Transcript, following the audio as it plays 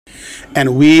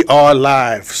And we are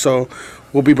live. So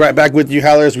we'll be right back with you,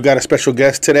 Howlers. We got a special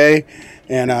guest today,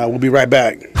 and we'll be right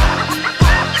back.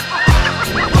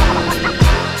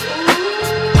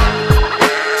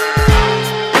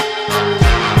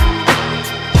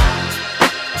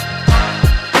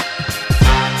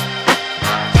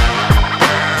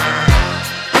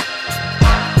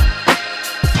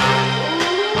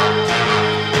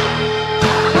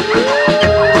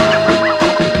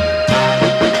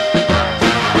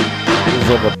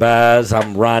 Baz.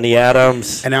 I'm Ronnie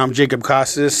Adams. And I'm Jacob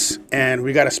Costas, and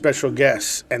we got a special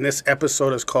guest. And this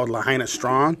episode is called Lahaina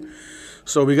Strong.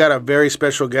 So we got a very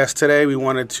special guest today. We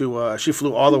wanted to, she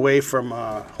flew all the way from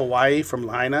Hawaii, from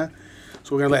Lahaina.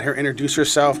 So we're going to let her introduce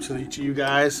herself to you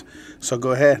guys. So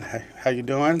go ahead. How you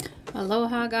doing?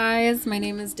 Aloha, guys. My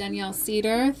name is Danielle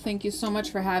Cedar. Thank you so much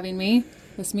for having me.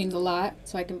 This means a lot,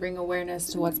 so I can bring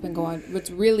awareness to what's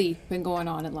really been going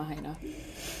on in Lahaina.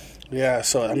 Yeah,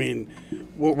 so I mean,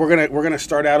 we're gonna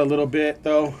start out a little bit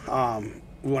though.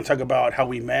 We want to talk about how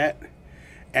we met,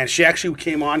 and she actually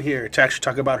came on here to actually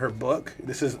talk about her book.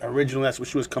 This is originally that's what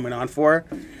she was coming on for,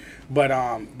 but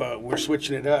we're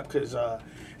switching it up because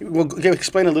we'll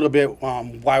explain a little bit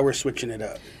why we're switching it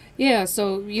up. Yeah,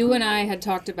 so you and I had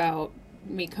talked about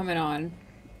me coming on,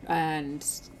 and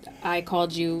I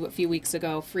called you a few weeks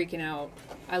ago, freaking out.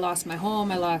 I lost my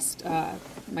home. I lost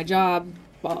my job.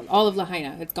 Well, all of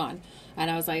Lahaina, it's gone.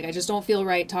 And I was like, I just don't feel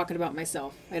right talking about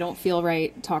myself. I don't feel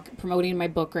right promoting my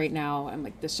book right now. I'm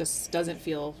like, this just doesn't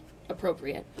feel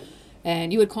appropriate.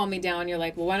 And you would call me down. You're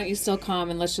like, well, why don't you still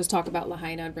come and let's just talk about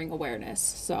Lahaina and bring awareness.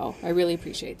 So I really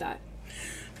appreciate that.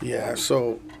 Yeah,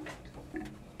 so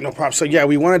no problem. So yeah,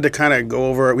 we wanted to kind of go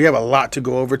over, we have a lot to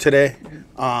go over today,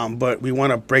 but we want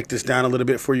to break this down a little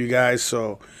bit for you guys.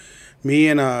 So me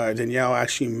and Danielle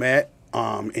actually met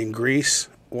in Greece.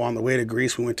 Well, on the way to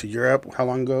Greece, we went to Europe. How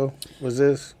long ago was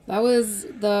this? That was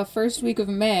the first week of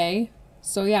May.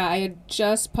 So, yeah, I had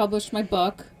just published my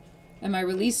book, and my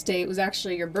release date was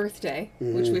actually your birthday,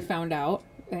 which we found out.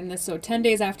 And so 10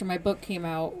 days after my book came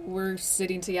out, we're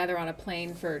sitting together on a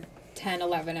plane for 10,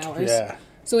 11 hours. Yeah.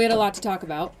 So we had a lot to talk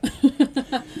about.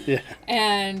 Yeah.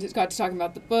 And got to talking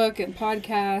about the book and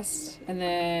podcast. And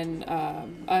then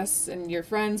us and your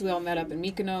friends, we all met up in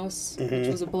Mykonos, which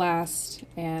was a blast.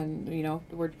 And, you know,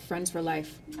 we're friends for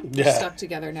life. Yeah. We're stuck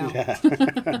together now. Yeah.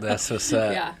 That's what's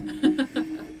up. Yeah.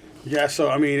 Yeah,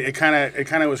 so I mean, it kind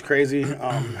of was crazy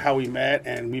how we met,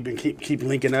 and we've been keep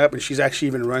linking up. And she's actually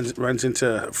even runs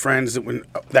into friends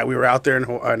that we were out there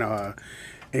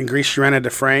in Greece. She ran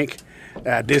into Frank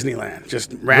at Disneyland,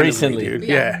 just randomly, Recently. dude.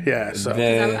 Yeah. Yeah. So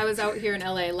I was out here in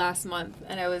LA last month,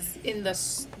 and I was in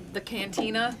the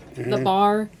cantina, the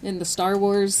bar in the Star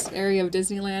Wars area of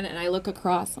Disneyland, and I look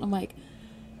across, and I'm like,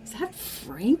 is that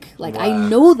Frank? Like, Wow. I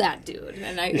know that dude.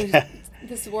 And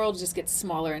this world just gets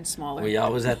smaller and smaller. We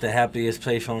always at the happiest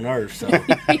place on earth, so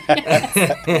Yes,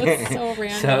 it was so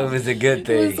random. so it was a good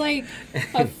thing. It was like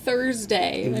a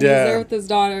Thursday, and he's Yeah. there with his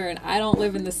daughter, and I don't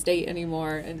live in the state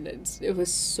anymore, and it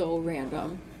was so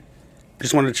random.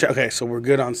 just wanted to check. Okay, so we're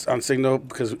good on signal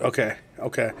because okay.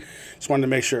 Just wanted to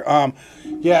make sure.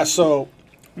 Yeah. So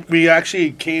we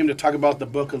actually came to talk about the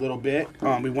book a little bit.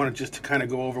 We wanted just to kind of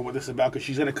go over what this is about because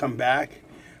she's going to come back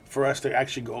for us to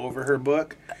actually go over her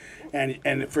book.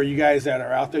 And for you guys that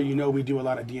are out there, you know we do a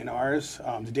lot of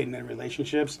DNRs, the dating and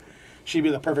relationships. She'd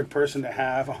be the perfect person to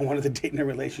have on one of the dating and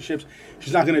relationships.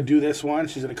 She's not going to do this one.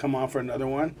 She's going to come on for another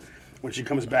one when she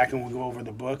comes back, and we'll go over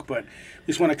the book. But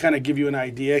just want to kind of give you an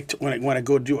idea. Want to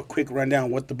go do a quick rundown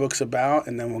of what the book's about,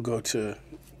 and then we'll go to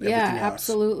everything else.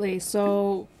 Absolutely.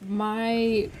 So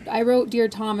I wrote Dear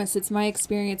Thomas. It's my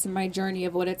experience and my journey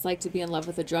of what it's like to be in love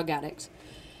with a drug addict.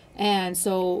 And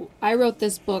so I wrote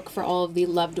this book for all of the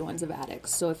loved ones of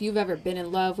addicts. So if you've ever been in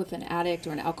love with an addict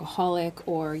or an alcoholic,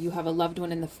 or you have a loved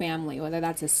one in the family, whether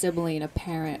that's a sibling, a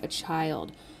parent, a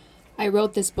child, I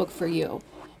wrote this book for you.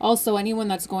 Also, anyone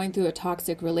that's going through a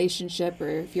toxic relationship, or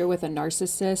if you're with a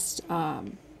narcissist,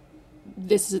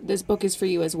 this book is for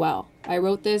you as well. I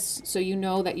wrote this so you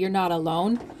know that you're not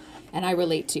alone, and I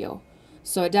relate to you.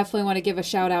 So I definitely want to give a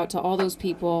shout out to all those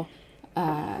people.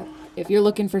 If you're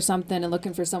looking for something and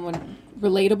looking for someone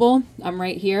relatable, I'm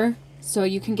right here. So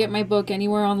you can get my book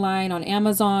anywhere online, on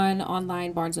Amazon,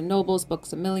 online, Barnes & Noble's,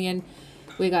 Books A Million.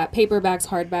 We got paperbacks,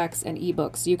 hardbacks, and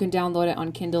ebooks. You can download it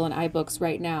on Kindle and iBooks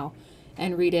right now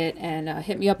and read it. And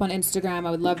hit me up on Instagram.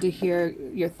 I would love to hear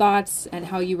your thoughts and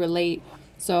how you relate.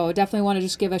 So definitely want to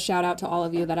just give a shout out to all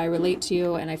of you that I relate to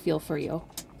you and I feel for you.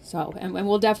 So, and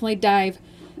we'll definitely dive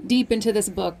deep into this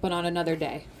book, but on another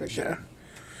day, for sure. Yeah.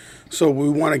 So what we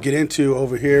want to get into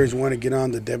over here is we want to get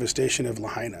on the devastation of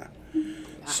Lahaina.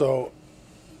 So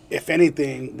if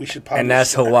anything, we should probably. And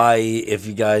that's Hawaii. If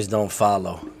you guys don't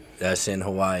follow, that's in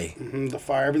Hawaii. The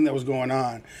fire, everything that was going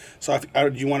on. So,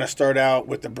 do you want to start out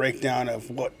with the breakdown of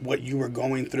what you were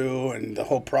going through and the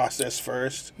whole process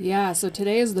first? Yeah. So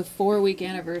today is the 4-week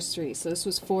anniversary. So this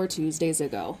was 4 Tuesdays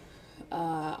ago,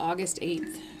 August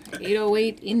 8th,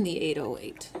 8:08 in the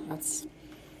 8:08.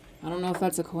 I don't know if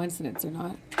that's a coincidence or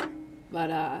not,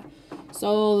 but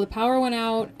so the power went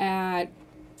out at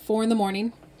 4 in the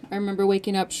morning. I remember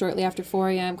waking up shortly after 4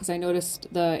 a.m. because I noticed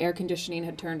the air conditioning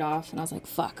had turned off, and I was like,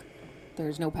 fuck,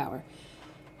 there's no power.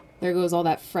 There goes all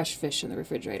that fresh fish in the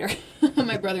refrigerator.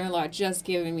 My brother-in-law just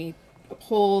giving me a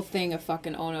whole thing of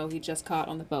fucking Ono he just caught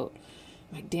on the boat.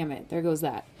 I'm like, damn it, there goes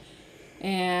that.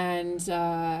 And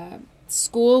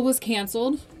school was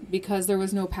canceled because there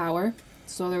was no power.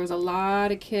 So there was a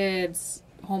lot of kids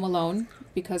home alone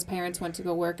because parents went to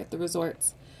go work at the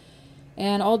resorts.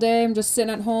 And all day I'm just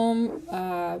sitting at home.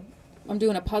 I'm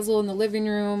doing a puzzle in the living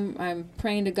room. I'm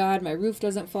praying to God my roof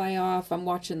doesn't fly off. I'm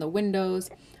watching the windows.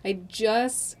 I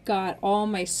just got all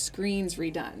my screens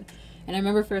redone. And I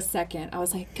remember for a second, I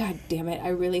was like, God damn it, I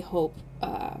really hope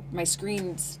my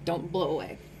screens don't blow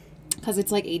away. Because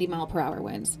it's like 80-mile-per-hour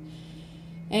winds.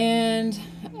 And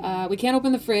we can't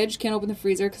open the fridge, can't open the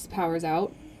freezer because the power's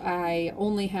out. I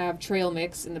only have trail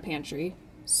mix in the pantry.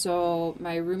 So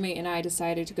my roommate and I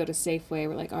decided to go to Safeway.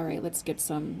 We're like, all right, let's get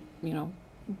some,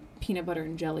 peanut butter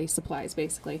and jelly supplies,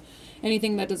 basically.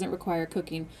 Anything that doesn't require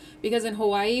cooking. Because in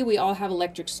Hawaii, we all have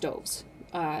electric stoves.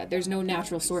 There's no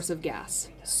natural source of gas.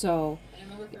 So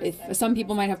if some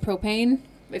people might have propane.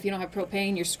 If you don't have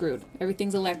propane, you're screwed.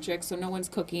 Everything's electric, so no one's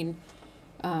cooking.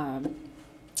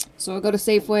 So I'll go to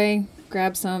Safeway,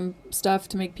 grab some stuff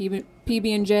to make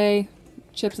PB&J,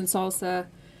 chips and salsa.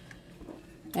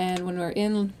 And when we're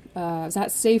in, I was at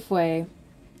Safeway.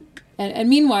 And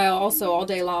meanwhile, also all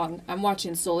day long, I'm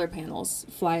watching solar panels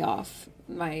fly off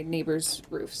my neighbors'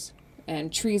 roofs.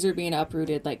 And trees are being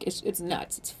uprooted. Like, it's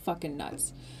nuts. It's fucking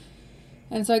nuts.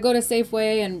 And so I go to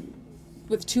Safeway and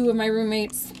with 2 of my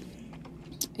roommates.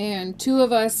 And 2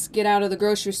 of us get out of the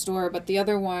grocery store, but the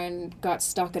other one got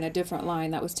stuck in a different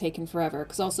line that was taking forever.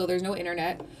 Because also there's no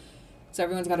internet, so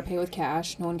everyone's got to pay with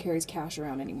cash. No one carries cash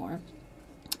around anymore.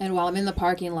 And while I'm in the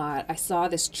parking lot, I saw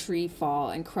this tree fall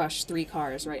and crush 3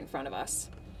 cars right in front of us.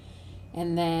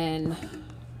 And then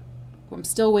I'm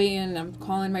still waiting. I'm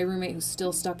calling my roommate who's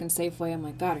still stuck in Safeway. I'm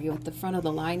like, God, are you at the front of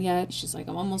the line yet? She's like,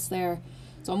 I'm almost there.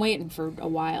 So I'm waiting for a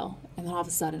while. And then all of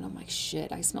a sudden, I'm like,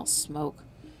 shit, I smell smoke.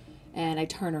 And I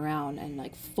turn around and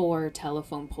like 4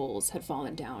 telephone poles had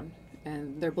fallen down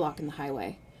and they're blocking the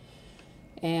highway.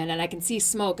 And I can see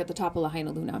smoke at the top of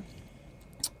Lahaina Luna.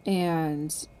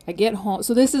 And I get home.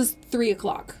 So this is 3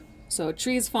 o'clock. So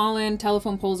trees fallen,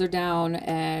 telephone poles are down,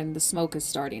 and the smoke is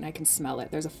starting. I can smell it.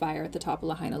 There's a fire at the top of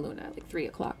Lahaina Luna at like 3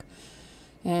 o'clock.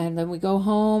 And then we go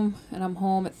home, and I'm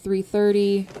home at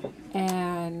 3:30.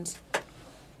 And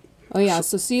oh yeah,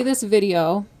 so see this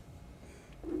video.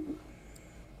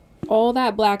 All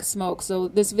that black smoke. So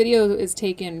this video is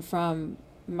taken from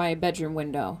my bedroom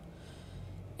window.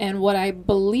 And what I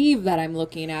believe that I'm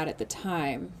looking at the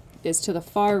time is to the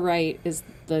far right is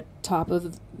the top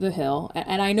of the hill.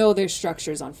 And I know there's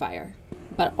structures on fire.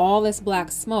 But all this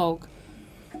black smoke,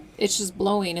 it's just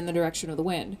blowing in the direction of the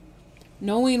wind.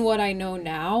 Knowing what I know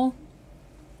now,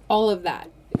 all of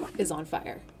that is on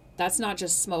fire. That's not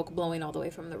just smoke blowing all the way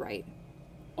from the right.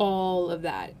 All of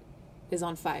that is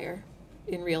on fire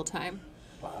in real time.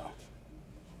 Wow.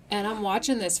 And I'm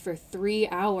watching this for 3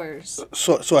 hours.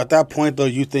 So at that point though,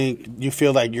 you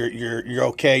feel like you're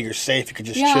okay, you're safe, you could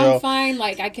just chill. Yeah, I'm fine.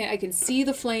 Like I can see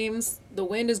the flames. The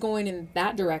wind is going in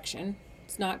that direction.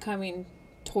 It's not coming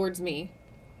towards me.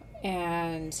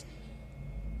 And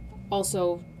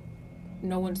also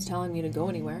no one's telling me to go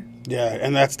anywhere. Yeah,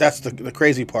 and that's the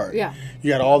crazy part. Yeah.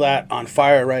 You got all that on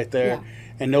fire right there, yeah.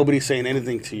 And nobody's saying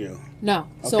anything to you. No.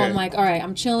 So okay. I'm like, all right,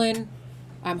 I'm chilling.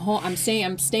 I'm home. I'm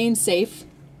staying safe.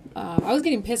 I was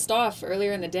getting pissed off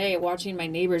earlier in the day watching my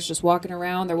neighbors just walking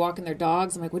around. They're walking their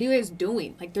dogs. I'm like, what are you guys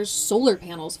doing? Like, there's solar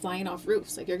panels flying off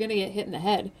roofs. Like, you're going to get hit in the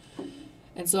head.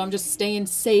 And so I'm just staying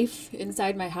safe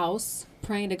inside my house,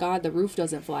 praying to God the roof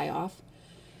doesn't fly off,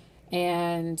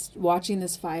 and watching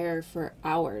this fire for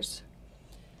hours.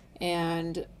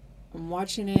 And I'm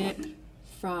watching it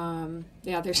from,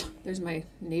 yeah, there's my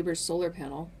neighbor's solar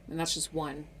panel, and that's just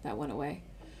one that went away.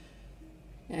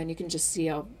 And you can just see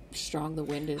how strong the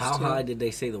wind is. How too. high did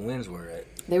they say the winds were at?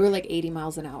 They were like 80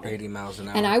 miles an hour. 80 miles an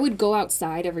hour. And I would go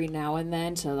outside every now and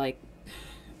then to like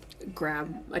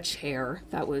grab a chair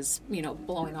that was,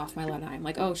 blowing off my lanai. I'm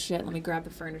like, oh shit, let me grab the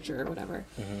furniture or whatever.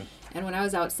 Mm-hmm. And when I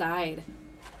was outside,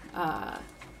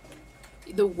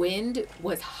 the wind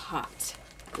was hot.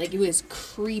 Like, it was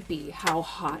creepy how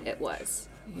hot it was,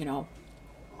 you know.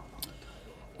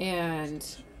 And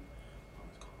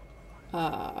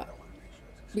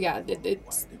yeah,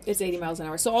 it's 80 miles an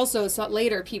hour. So also,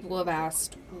 later people have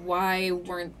asked, why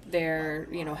weren't there,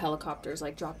 you know, helicopters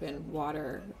like dropping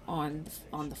water on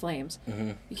the flames?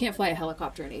 Mm-hmm. You can't fly a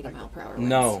helicopter in 80 mile per hour winds.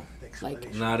 No,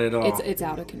 like not at all. it's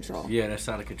out of control. Yeah, that's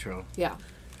out of control. Yeah.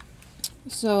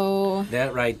 So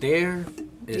that right there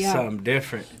is something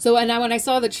different. So and when I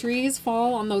saw the trees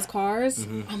fall on those cars,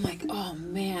 I'm like, oh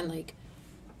man, like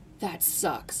that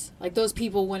sucks. Like those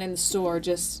people went in the store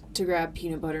just to grab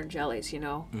peanut butter and jellies, you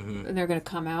know, and they're gonna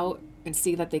come out and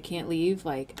see that they can't leave.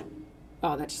 Like,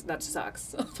 oh, that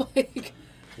sucks. Like,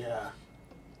 yeah.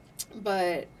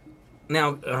 But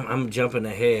now I'm jumping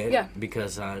ahead, yeah,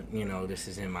 because this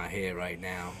is in my head right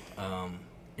now.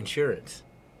 Insurance.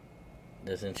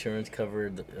 Does insurance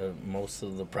cover most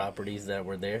of the properties that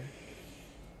were there?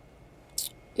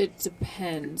 It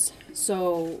depends.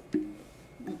 So,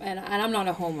 and I'm not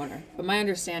a homeowner, but my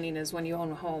understanding is when you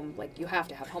own a home, like you have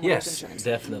to have homeowners insurance. Yes,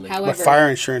 definitely. However, but fire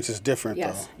insurance is different,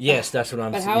 yes. though. Yes, that's what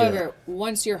I'm saying. But however,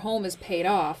 once your home is paid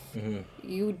off,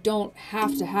 you don't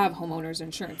have to have homeowners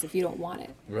insurance if you don't want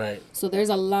it. Right. So there's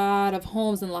a lot of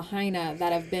homes in Lahaina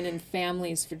that have been in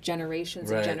families for generations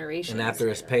and generations. And after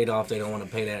it's paid off, they don't want to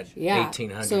pay that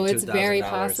 $1,800, so it's very $2,000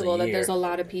 possible a that year. there's a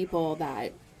lot of people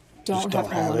that don't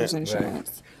have have homeowners it.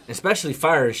 insurance. Right. Especially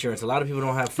fire insurance. A lot of people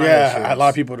don't have fire Yeah, insurance. a lot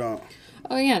of people don't.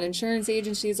 Oh yeah, and insurance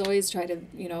agencies always try to,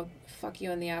 fuck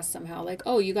you in the ass somehow. Like,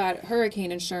 oh, you got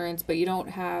hurricane insurance, but you don't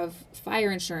have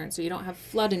fire insurance, or you don't have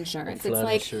flood insurance. Flood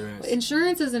it's like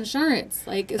insurance is insurance.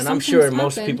 Like, if and I'm sure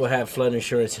most happened, people have flood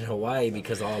insurance in Hawaii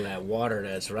because of all that water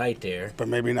that's right there. But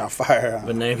maybe not fire.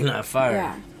 But maybe not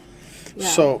fire.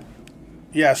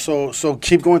 Yeah. So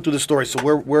keep going through the story. So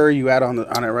where are you at on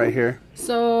it right here?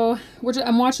 So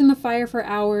I'm watching the fire for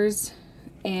hours,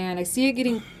 and I see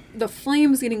the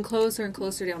flames getting closer and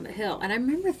closer down the hill. And I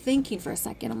remember thinking for a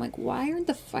second, I'm like, why aren't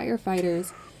the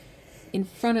firefighters in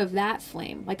front of that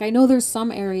flame? Like, I know there's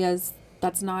some areas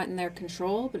that's not in their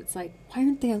control, but it's like, why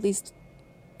aren't they at least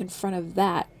in front of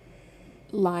that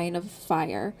line of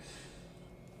fire?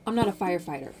 I'm not a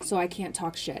firefighter, so I can't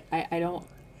talk shit. I don't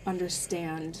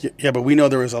understand. Yeah, but we know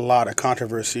there was a lot of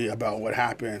controversy about what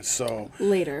happened. So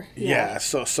Later. Yeah.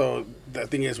 So the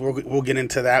thing is, we'll get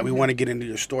into that. We want to get into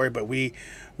your story, but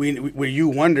were you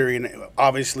wondering,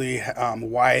 obviously,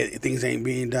 why things ain't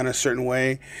being done a certain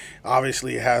way?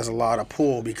 Obviously, it has a lot of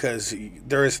pull because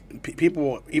there is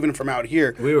people, even from out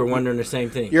here. We were wondering the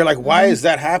same thing. You're like, why is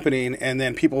that happening? And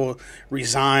then people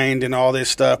resigned and all this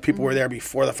stuff. People were there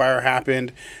before the fire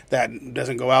happened that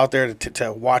doesn't go out there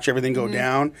to watch everything go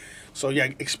down. So, yeah,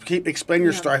 explain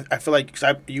your story. I feel like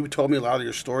you told me a lot of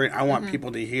your story. I want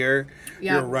people to hear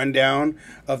your rundown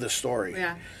of the story.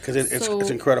 Yeah. Because it's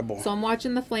incredible. So I'm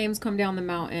watching the flames come down the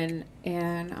mountain,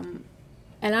 and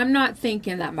I'm not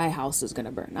thinking that my house is going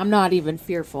to burn. I'm not even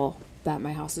fearful that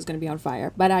my house is going to be on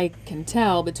fire. But I can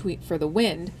tell for the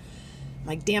wind, I'm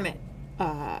like, damn it,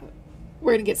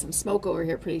 we're going to get some smoke over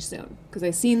here pretty soon. Because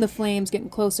I seen the flames getting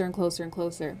closer and closer and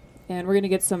closer. And we're going to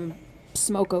get some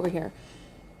smoke over here.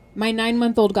 My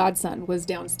 9-month-old godson was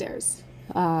downstairs.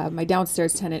 My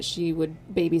downstairs tenant, she would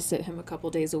babysit him a couple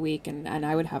days a week, and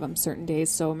I would have him certain days.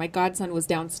 So my godson was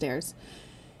downstairs.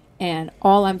 And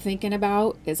all I'm thinking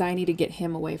about is I need to get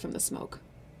him away from the smoke.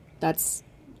 That's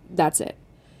it.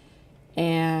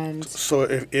 And so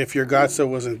if your godson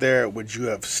wasn't there, would you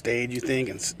have stayed, you think,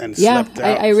 and yeah, slept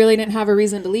out? I really didn't have a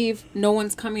reason to leave. No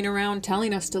one's coming around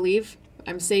telling us to leave.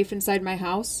 I'm safe inside my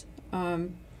house.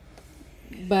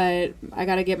 But I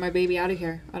got to get my baby out of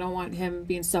here. I don't want him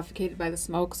being suffocated by the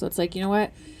smoke. So it's like, you know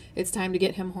what? It's time to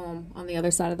get him home on the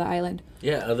other side of the island.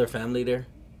 Yeah, other family there?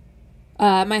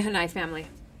 My Hanai family.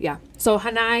 Yeah. So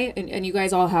Hanai, and you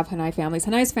guys all have Hanai families.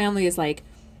 Hanai's family is like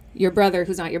your brother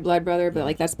who's not your blood brother, but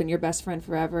like that's been your best friend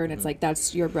forever. And it's like,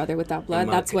 that's your brother without blood.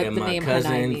 That's what the name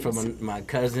Hanai means. From my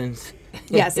cousins.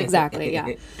 Yes, exactly.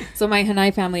 Yeah. So my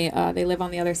Hanai family, they live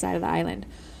on the other side of the island.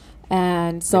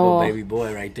 And so, little baby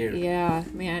boy right there. Yeah,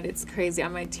 man, it's crazy. I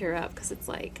might tear up because it's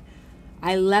like,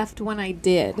 I left when I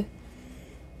did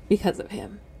because of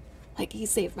him. Like, he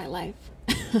saved my life.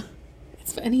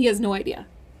 And he has no idea.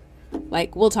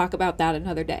 Like, we'll talk about that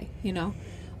another day,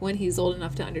 when he's old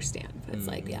enough to understand. But it's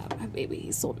like, yeah, my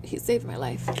baby, he saved my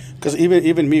life. Because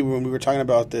even me, when we were talking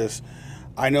about this,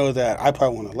 I know that I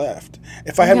probably wouldn't have left.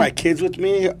 If I had my kids with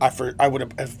me, I would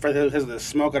have, because of the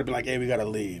smoke, I'd have been like, hey, we got to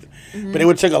leave. But it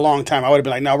would take a long time. I would have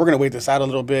been like, no, we're going to wait this out a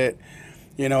little bit.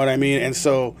 You know what I mean? And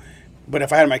so But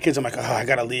if I had my kids, I'm like, oh, I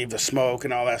gotta leave the smoke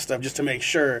and all that stuff just to make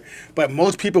sure. But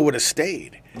most people would have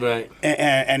stayed. Right.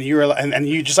 And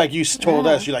you just like you told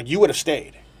us, you would have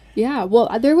stayed. Yeah, well,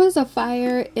 there was a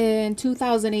fire in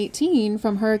 2018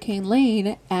 from Hurricane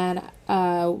Lane, and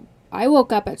I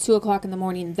woke up at 2 o'clock in the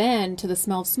morning then to the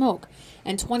smell of smoke.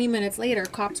 And 20 minutes later,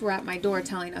 cops were at my door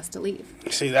telling us to leave.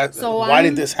 See, why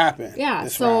did this happen? Yeah,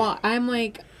 I'm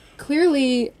like,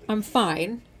 clearly I'm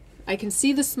fine. I can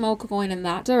see the smoke going in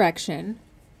that direction.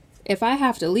 If I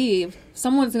have to leave,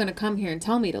 someone's going to come here and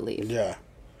tell me to leave. Yeah.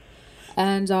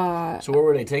 And so where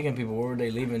were they taking people? Where were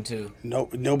they leaving to?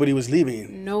 Nobody was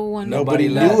leaving. Nobody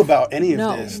knew about any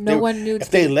of this. No one knew. If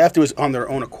they left, it was on their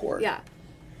own accord. Yeah.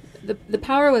 The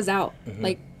power was out.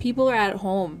 Like, people are at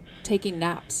home taking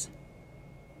naps.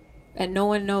 And no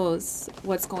one knows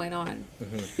what's going on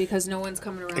because no one's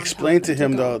coming around. Explain to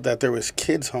him, though, that there was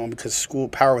kids home because school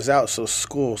power was out. So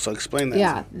explain that.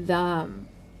 Yeah, the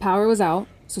power was out,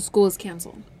 so school is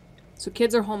canceled. So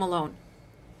kids are home alone.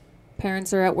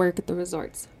 Parents are at work at the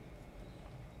resorts.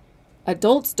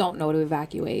 Adults don't know to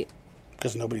evacuate.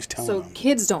 Because nobody's telling them. So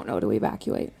kids don't know to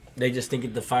evacuate. They just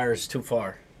think the fire is too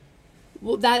far.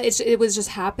 Well, it was just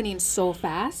happening so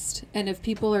fast, and if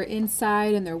people are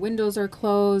inside and their windows are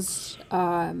closed,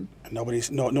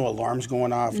 nobody's no alarms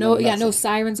going off. No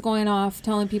sirens going off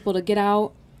telling people to get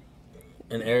out,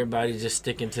 and everybody's just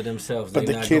sticking to themselves. But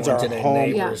They're the not kids going are to their home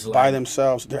neighbors, by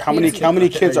themselves. How many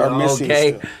kids are missing?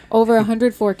 Still? Over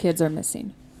 104 kids are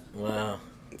missing. Wow,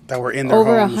 that were in their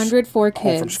over homes. 104 home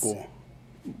kids from school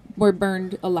were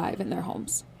burned alive in their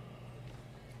homes,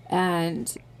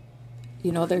 and.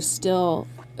 There's still,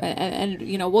 and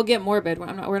we'll get morbid. We're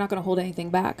not going to hold anything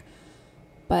back.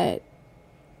 But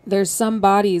there's some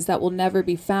bodies that will never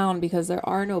be found because there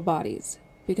are no bodies,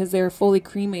 because they're fully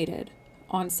cremated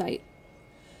on site.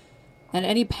 And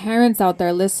any parents out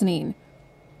there listening,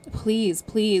 please,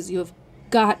 you have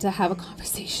got to have a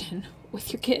conversation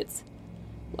with your kids.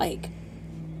 Like,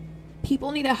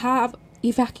 people need to have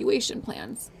evacuation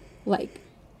plans. Like,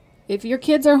 if your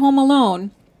kids are home alone,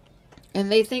 and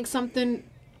they think something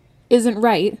isn't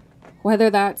right, whether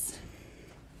that's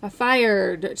a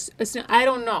fire, I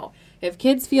don't know. If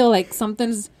kids feel like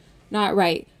something's not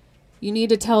right, you need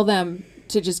to tell them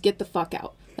to just get the fuck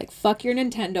out. Like, fuck your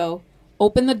Nintendo,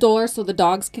 open the door so the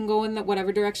dogs can go in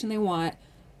whatever direction they want,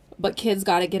 but kids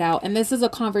got to get out. And this is a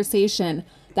conversation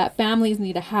that families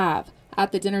need to have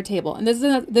at the dinner table. And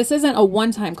this isn't a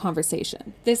one-time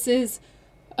conversation. This is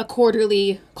a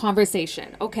quarterly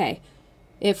conversation. Okay.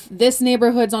 If this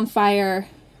neighborhood's on fire,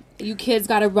 you kids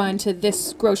got to run to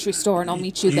this grocery store and I'll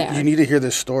meet you there. You need to hear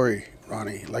this story,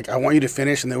 Ronnie. Like, I want you to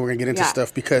finish and then we're going to get into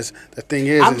stuff because the thing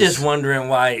is... I'm just wondering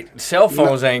why cell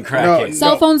phones ain't cracking.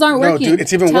 Cell phones aren't working. No, dude,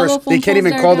 it's even worse. They can't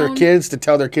even call their kids to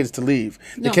tell their kids to leave.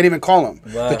 They can't even call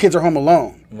them. Wow. The kids are home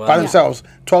alone by themselves.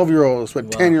 12-year-olds,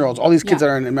 10-year-olds, all these kids that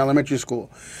are in elementary school.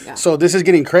 Yeah. So this is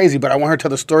getting crazy, but I want her to tell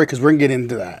the story because we're going to get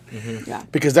into that. Yeah.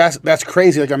 Because that's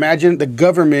crazy. Like, imagine the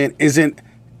government isn't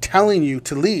telling you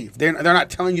to leave. They're not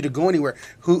telling you to go anywhere.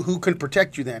 Who can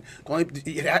protect you then?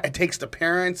 It takes the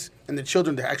parents and the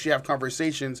children to actually have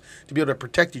conversations to be able to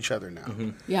protect each other now.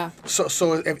 Yeah.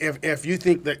 So if you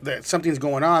think that something's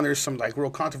going on, there's some like real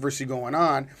controversy going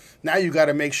on, now you got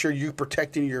to make sure you're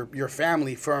protecting your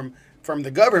family from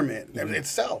the government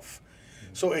itself.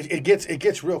 So it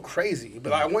gets real crazy.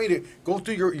 But I want you to go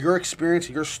through your experience,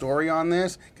 your story on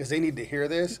this because they need to hear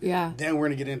this. Yeah. Then we're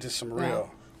going to get into some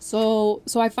real... So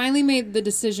I finally made the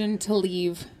decision to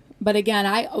leave. But again,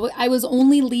 I was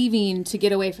only leaving to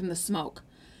get away from the smoke.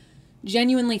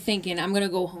 Genuinely thinking I'm going to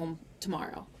go home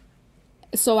tomorrow.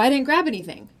 So I didn't grab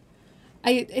anything.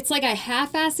 It's like I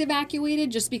half-ass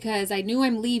evacuated just because I knew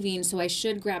I'm leaving, so I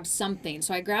should grab something.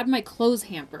 So I grabbed my clothes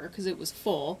hamper because it was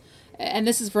full. And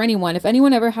this is for anyone. If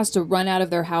anyone ever has to run out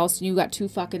of their house and you got 2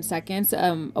 fucking seconds,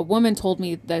 a woman told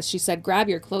me that she said, grab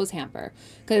your clothes hamper.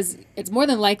 Because it's more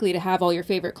than likely to have all your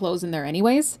favorite clothes in there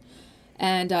anyways.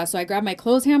 And so I grabbed my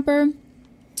clothes hamper,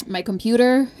 my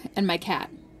computer, and my cat.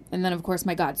 And then, of course,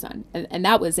 my godson. And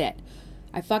that was it.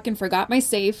 I fucking forgot my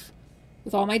safe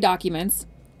with all my documents.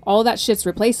 All that shit's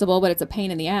replaceable, but it's a pain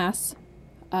in the ass.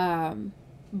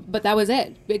 But that was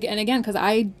it. And again, because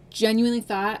I genuinely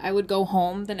thought I would go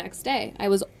home the next day. I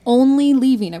was solely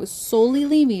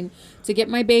leaving to get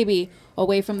my baby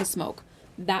away from the smoke.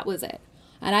 That was it.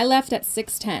 And I left at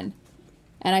 6:10.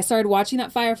 And I started watching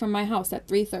that fire from my house at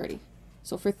 3:30.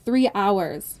 So for 3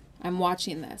 hours, I'm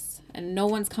watching this. And no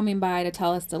one's coming by to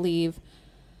tell us to leave.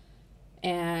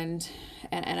 And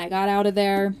I got out of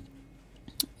there.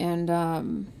 And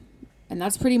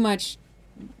that's pretty much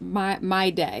my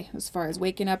day as far as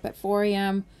waking up at 4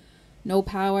 a.m., no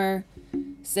power,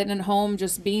 sitting at home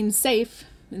just being safe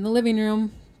in the living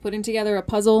room, putting together a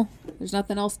puzzle. There's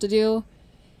nothing else to do.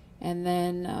 And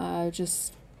then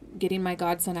just getting my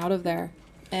godson out of there.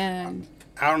 And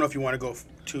I don't know if you want to go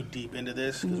too deep into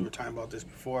this because we were talking about this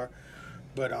before,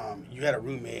 but you had a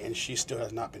roommate and she still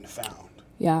has not been found.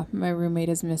 Yeah, my roommate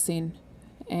is missing.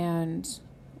 And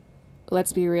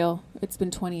let's be real, it's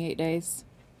been 28 days.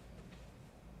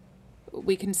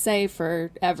 We can say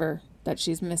forever that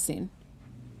she's missing.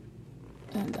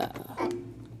 And,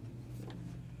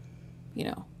 you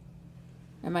know,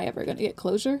 am I ever going to get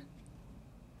closure?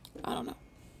 I don't know.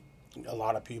 A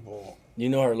lot of people. You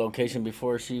know her location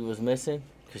before she was missing?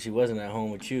 Because she wasn't at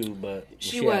home with you, but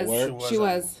she was. At work? She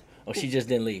was. Oh, she just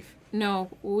didn't leave. No,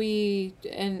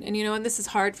 and you know, and this is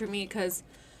hard for me because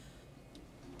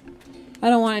I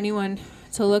don't want anyone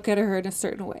to look at her in a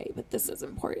certain way, but this is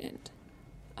important.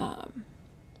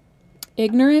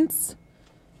 Ignorance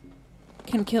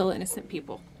can kill innocent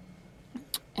people.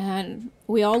 And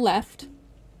we all left,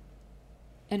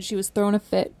 and she was throwing a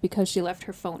fit because she left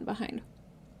her phone behind.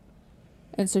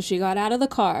 And so she got out of the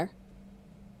car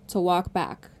to walk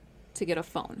back to get a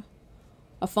phone.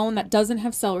 A phone that doesn't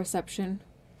have cell reception.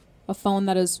 A phone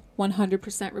that is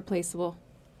 100% replaceable.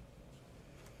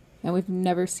 And we've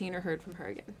never seen or heard from her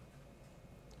again.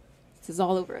 This is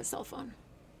all over a cell phone.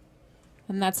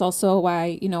 And that's also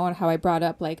why, you know, how I brought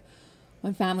up, like,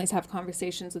 when families have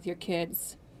conversations with your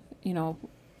kids, you know,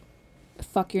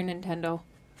 fuck your Nintendo,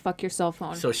 fuck your cell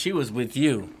phone. So she was with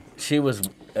you. She was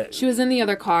in the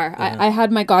other car. I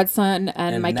had my godson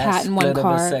and my cat in one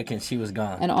car. Of a second, she was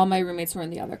gone. And all my roommates were in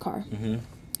the other car. Mm-hmm.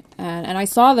 And I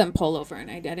saw them pull over,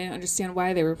 and I didn't understand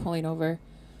why they were pulling over.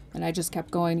 And I just kept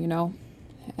going, you know.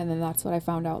 And then that's what I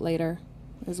found out later,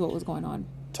 is what was going on.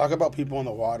 Talk about people in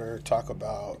the water. Talk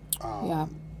about, yeah.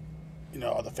 You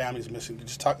know, the families missing.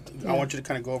 Just talk. Yeah. I want you to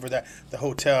kind of go over that. The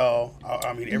hotel.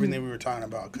 I mean, everything we were talking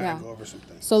about. Kind of go over some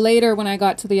things. So later, when I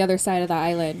got to the other side of the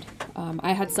island,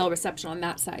 I had cell reception on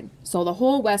that side. So the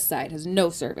whole west side has no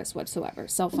service whatsoever.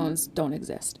 Cell phones don't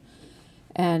exist.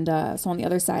 And so on the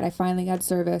other side, I finally had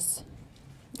service.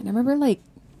 And I remember, like,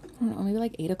 I don't know, maybe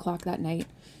like 8 o'clock that night,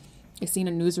 I seen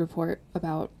a news report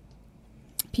about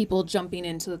people jumping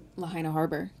into Lahaina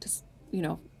Harbor to, you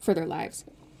know, for their lives.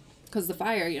 Because the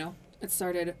fire, you know, it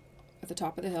started at the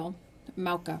top of the hill,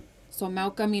 Mauka. So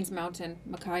Mauka means mountain,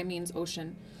 Makai means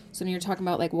ocean. So when you're talking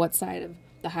about, like, what side of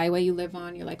the highway you live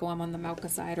on, you're like, oh, I'm on the Mauka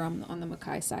side, or I'm on the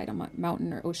Makai side, I'm on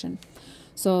mountain or ocean.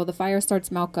 So the fire starts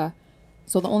Mauka.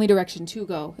 So the only direction to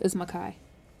go is Makai.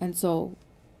 And so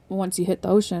once you hit the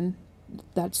ocean,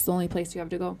 that's the only place you have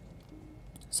to go.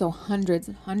 So hundreds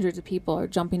and hundreds of people are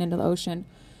jumping into the ocean.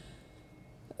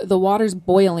 The water's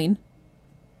boiling.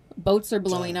 Boats are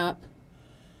blowing up.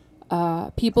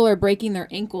 People are breaking their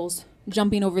ankles,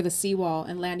 jumping over the seawall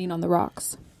and landing on the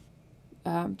rocks.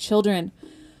 Children.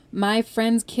 My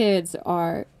friend's kids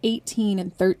are 18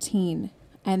 and 13,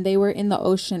 and they were in the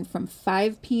ocean from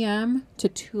 5 p.m. to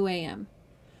 2 a.m.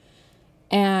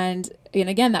 And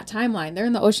again, that timeline, they're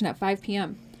in the ocean at 5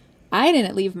 p.m. I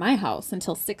didn't leave my house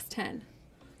until 6:10.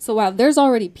 So while there's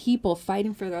already people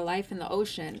fighting for their life in the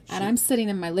ocean, and I'm sitting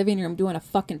in my living room doing a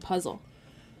fucking puzzle.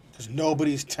 Because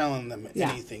nobody's telling them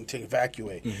anything to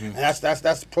evacuate. Mm-hmm. And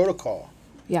that's protocol.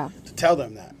 Yeah. To tell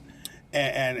them that.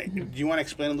 And do you want to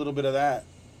explain a little bit of that?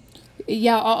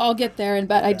 Yeah, I'll get there.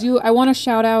 But I want to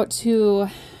shout out to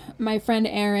my friend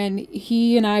Aaron.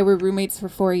 He and I were roommates for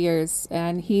 4 years,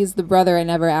 and he's the brother I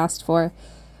never asked for.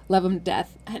 Love him to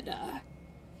death. And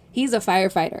he's a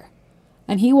firefighter.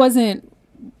 And he wasn't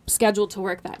scheduled to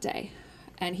work that day.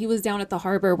 And he was down at the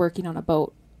harbor working on a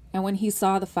boat. And when he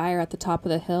saw the fire at the top of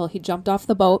the hill, he jumped off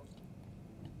the boat,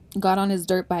 got on his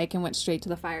dirt bike, and went straight to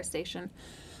the fire station.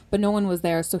 But no one was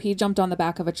there, so he jumped on the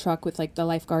back of a truck with, like, the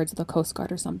lifeguards, the Coast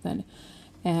Guard or something.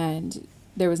 And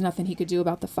there was nothing he could do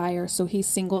about the fire, so he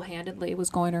single-handedly was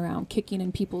going around kicking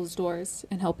in people's doors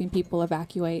and helping people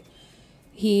evacuate.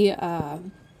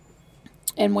 And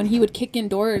when he would kick in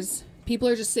doors, people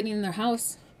are just sitting in their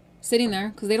house, sitting there,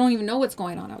 because they don't even know what's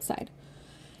going on outside.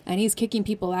 And he's kicking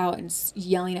people out and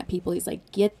yelling at people. He's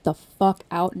like, get the fuck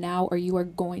out now or you are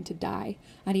going to die.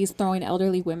 And he's throwing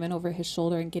elderly women over his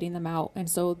shoulder and getting them out. And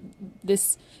so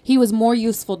he was more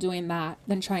useful doing that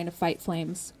than trying to fight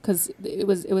flames because it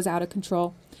was out of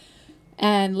control.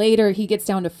 And later he gets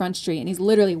down to Front Street and he's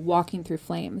literally walking through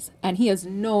flames. And he has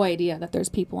no idea that there's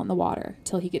people in the water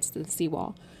till he gets to the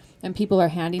seawall. And people are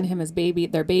handing him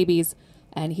their babies.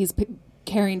 And he's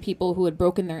carrying people who had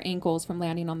broken their ankles from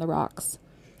landing on the rocks.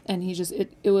 And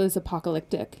it was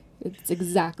apocalyptic. It's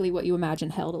exactly what you imagine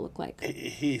hell to look like.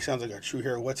 He sounds like a true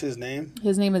hero. What's his name?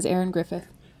 His name is Aaron Griffith.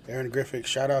 Aaron Griffith.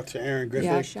 Shout out to Aaron Griffith.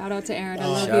 Yeah, shout out to Aaron. I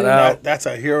love Shout you. out. That's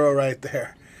a hero right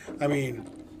there. I mean,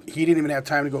 he didn't even have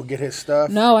time to go get his stuff.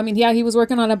 No, I mean, yeah, he was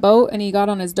working on a boat and he got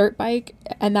on his dirt bike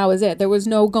and that was it. There was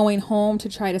no going home to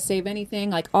try to save anything.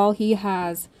 Like, all he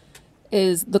has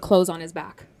is the clothes on his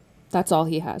back. That's all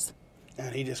he has.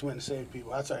 And he just went and saved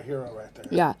people. That's a hero right there.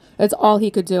 Yeah, that's all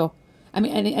he could do. I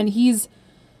mean, and he's,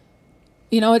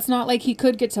 you know, it's not like he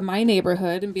could get to my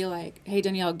neighborhood and be like, hey,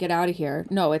 Danielle, get out of here.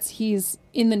 No, he's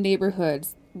in the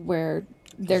neighborhoods where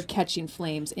they're catching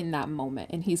flames in that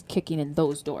moment, and he's kicking in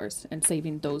those doors and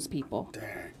saving those people.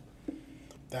 Dang.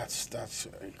 That's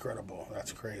incredible.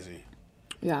 That's crazy.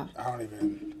 Yeah. I don't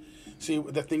even... See,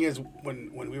 the thing is,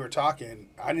 when we were talking,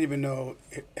 I didn't even know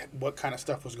what kind of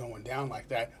stuff was going down like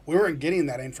that. We weren't getting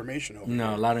that information over No,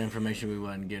 here. a lot of information we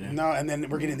wasn't getting. No, and then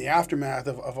we're getting the aftermath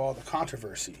of all the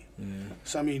controversy.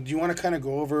 So, I mean, do you want to kind of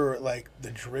go over, like,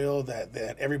 the drill that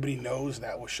everybody knows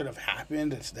that should have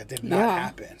happened, that did not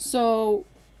happen? So,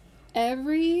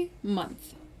 every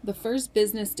month, the first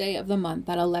business day of the month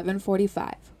at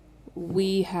 11:45,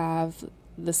 we have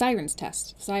the sirens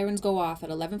test. Sirens go off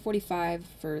at 11:45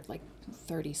 for, like,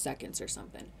 30 seconds or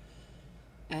something.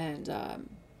 And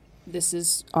this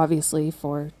is obviously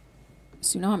for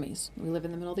tsunamis. We live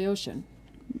in the middle of the ocean.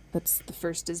 That's the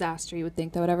first disaster you would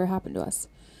think that would ever happen to us.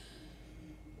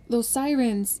 Those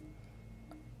sirens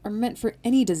are meant for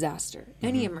any disaster,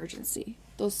 any emergency.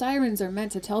 Those sirens are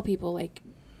meant to tell people, like,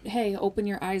 hey, open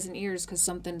your eyes and ears because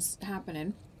something's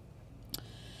happening.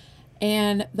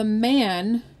 And the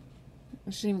man,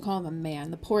 I shouldn't even call him a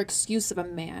man, the poor excuse of a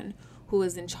man who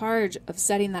was in charge of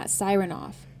setting that siren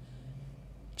off,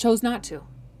 chose not to.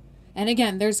 And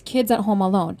again, there's kids at home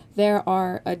alone. There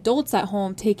are adults at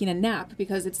home taking a nap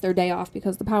because it's their day off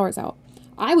because the power's out.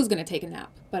 I was going to take a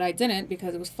nap, but I didn't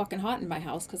because it was fucking hot in my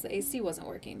house because the AC wasn't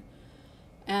working.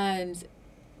 And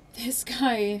this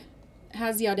guy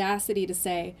has the audacity to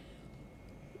say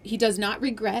he does not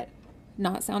regret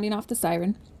not sounding off the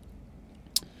siren.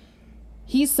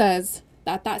 He says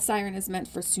that siren is meant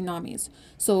for tsunamis.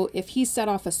 So if he set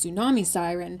off a tsunami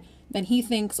siren, then he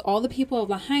thinks all the people of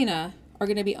Lahaina are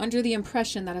going to be under the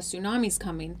impression that a tsunami's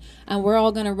coming and we're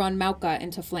all going to run Mauka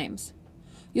into flames.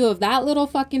 You have that little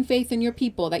fucking faith in your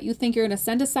people that you think you're going to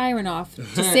send a siren off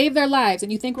to save their lives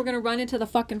and you think we're going to run into the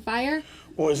fucking fire?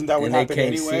 Well, isn't that what And they happened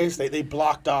can't anyways? They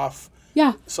blocked off.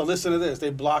 Yeah. So listen to this. They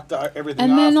blocked everything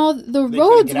And off. then all the They couldn't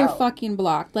roads get were out. fucking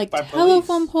blocked. Like, By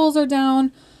telephone police. poles are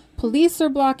down. Police are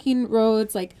blocking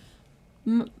roads. Like,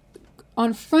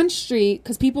 on Front Street,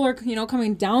 because people are, you know,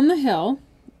 coming down the hill.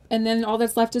 And then all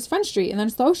that's left is Front Street. And then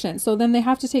it's the ocean. So then they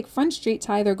have to take Front Street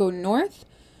to either go north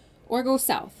or go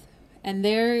south. And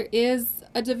there is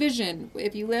a division.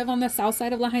 If you live on the south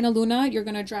side of Lahaina Luna, you're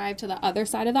going to drive to the other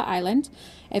side of the island.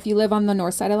 If you live on the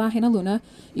north side of Lahaina Luna,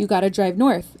 you got to drive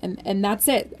north. And that's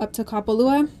it. Up to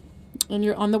Kapalua, and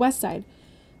you're on the west side.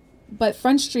 But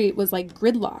Front Street was like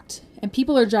gridlocked. And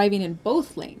people are driving in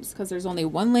both lanes because there's only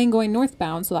one lane going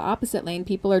northbound. So the opposite lane,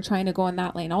 people are trying to go in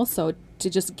that lane also to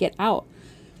just get out.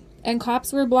 And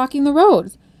cops were blocking the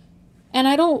roads. And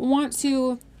I don't want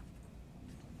to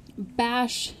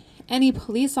bash any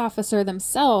police officer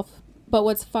themselves, but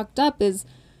what's fucked up is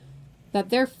that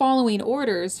they're following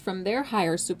orders from their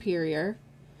higher superior.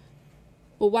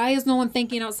 But why is no one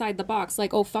thinking outside the box?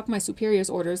 Like, oh, fuck my superior's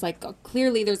orders. Like,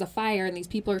 clearly there's a fire and these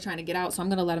people are trying to get out, so I'm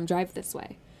going to let them drive this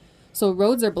way. So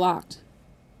roads are blocked.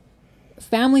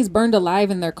 Families burned alive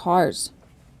in their cars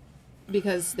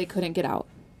because they couldn't get out.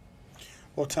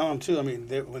 Well, tell them too. I mean,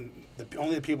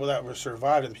 only the people that were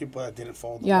survived are the people that didn't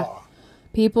follow the law.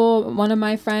 People, one of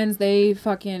my friends, they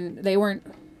got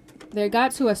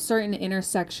to a certain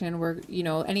intersection where, you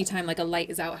know, anytime like a light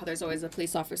is out, how there's always a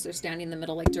police officer standing in the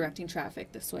middle, like directing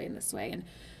traffic this way and this way.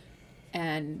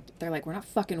 And they're like, we're not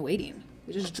fucking waiting.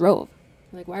 We just drove.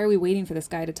 Like, why are we waiting for this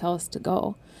guy to tell us to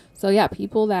go? So yeah,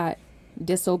 people that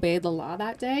disobeyed the law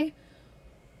that day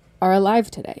are alive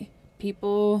today.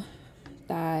 People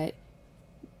that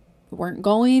weren't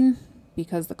going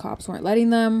because the cops weren't letting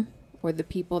them, or the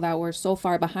people that were so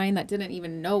far behind that didn't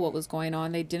even know what was going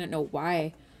on. They didn't know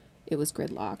why it was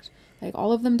gridlocked. Like,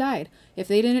 all of them died. If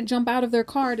they didn't jump out of their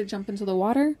car to jump into the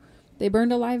water, they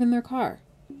burned alive in their car.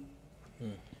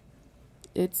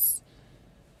 It's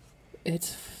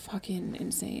fucking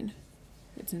insane.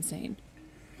 It's insane.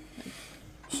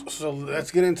 So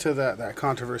let's get into that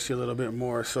controversy a little bit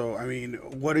more. So, I mean,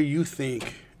 what do you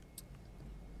think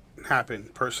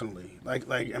happened personally? Like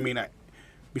I mean,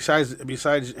 besides,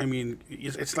 I mean,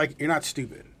 it's like you're not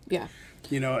stupid. Yeah.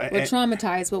 You know, We're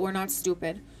traumatized, but we're not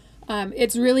stupid.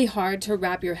 It's really hard to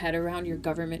wrap your head around your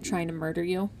government trying to murder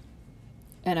you.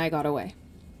 And I got away.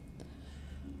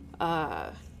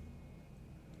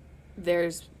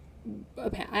 there's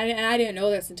and I didn't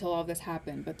know this until all of this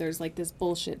happened, but there's like this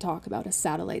bullshit talk about a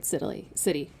satellite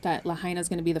city that Lahaina is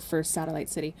going to be the first satellite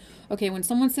city. Okay, when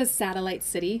someone says satellite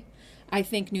city, I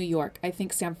think New York, I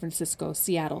think San Francisco,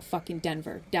 Seattle, fucking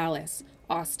Denver, Dallas,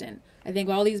 Austin. I think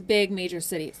all these big major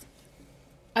cities.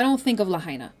 I don't think of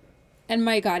Lahaina. And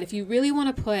my God, if you really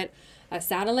want to put a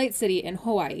satellite city in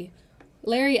Hawaii,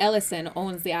 Larry Ellison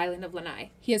owns the island of Lanai.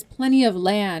 He has plenty of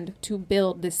land to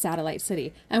build this satellite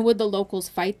city. And would the locals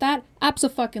fight that?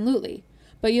 Abso-fucking-lutely.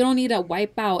 But you don't need to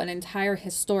wipe out an entire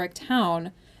historic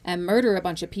town and murder a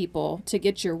bunch of people to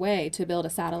get your way to build a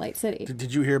satellite city.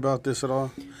 Did you hear about this at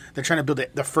all? They're trying to build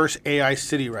the first AI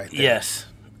city right there. Yes,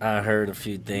 I heard a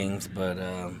few things, but...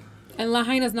 And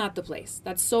Lahaina's not the place.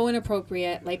 That's so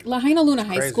inappropriate. Like, Lahaina Luna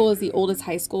High School is the oldest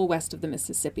high school west of the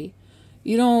Mississippi.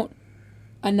 You don't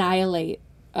annihilate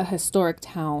a historic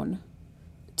town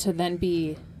to then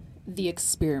be the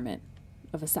experiment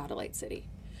of a satellite city.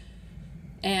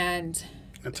 And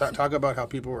talk about how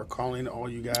people were calling all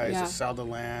you guys to sell the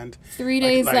land. 3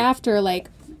 days after,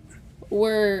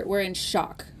 we're in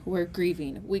shock. We're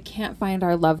grieving. We can't find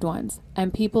our loved ones.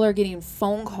 And people are getting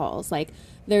phone calls. Like,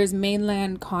 there's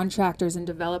mainland contractors and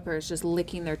developers just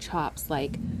licking their chops,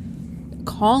 like,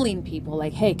 calling people,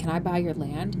 like, hey, can I buy your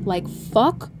land? Like,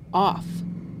 fuck off.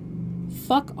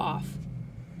 Fuck off.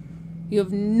 You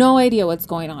have no idea what's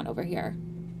going on over here.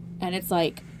 And it's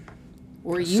like,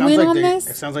 were you in on this?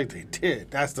 It sounds like they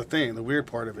did. That's the thing, the weird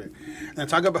part of it. And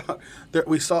talk about,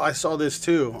 I saw this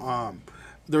too.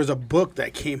 There was a book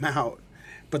that came out,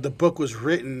 but the book was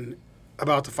written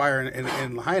about the fire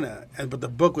in Lahaina, but the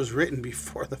book was written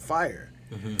before the fire.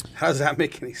 Mm-hmm. How does that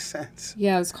make any sense?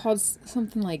 Yeah, it was called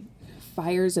something like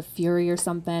Fires of Fury or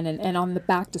something. And on the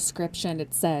back description,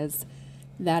 it says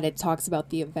that it talks about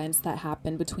the events that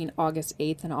happened between August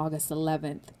 8th and August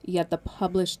 11th, yet the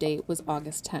published date was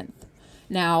August 10th.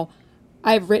 Now,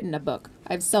 I've written a book.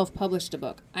 I've self-published a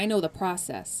book. I know the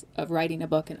process of writing a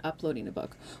book and uploading a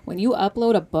book. When you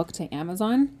upload a book to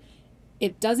Amazon,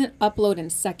 it doesn't upload in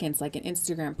seconds like an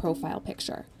Instagram profile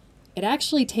picture. It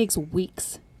actually takes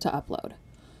weeks to upload.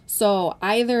 So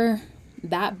either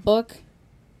that book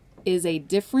is a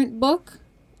different book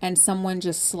and someone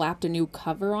just slapped a new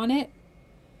cover on it,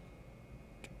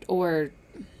 or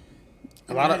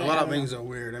a lot of things are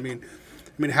weird. I mean,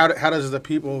 how does the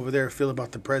people over there feel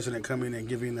about the president coming and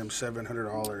giving them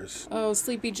 $700? Oh,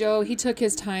 Sleepy Joe, he took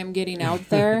his time getting out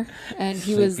there, and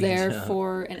he was there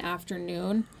for an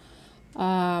afternoon.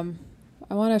 I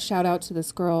want to shout out to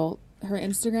this girl. Her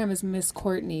Instagram is Miss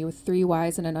Courtney with 3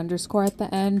 Y's and an underscore at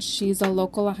the end. She's a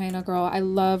local Lahaina girl. I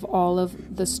love all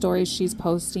of the stories she's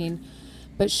posting,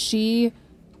 but she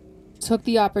took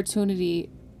the opportunity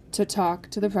to talk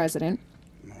to the president.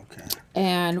 Okay.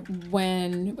 And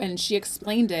when she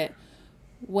explained it,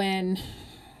 when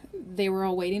they were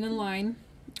all waiting in line,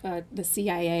 the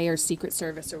CIA or Secret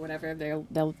Service or whatever,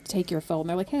 they'll take your phone.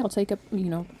 They're like, hey, I'll take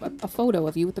a photo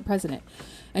of you with the president.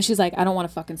 And she's like, I don't want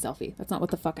a fucking selfie. That's not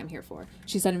what the fuck I'm here for.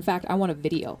 She said, in fact, I want a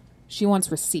video. She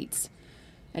wants receipts.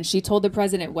 And she told the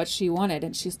president what she wanted.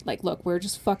 And she's like, look, we're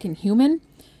just fucking human.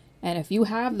 And if you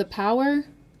have the power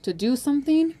to do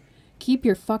something, keep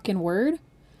your fucking word.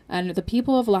 And the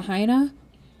people of Lahaina,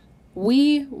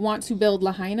 we want to build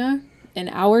Lahaina in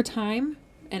our time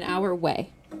and our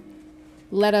way.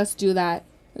 Let us do that.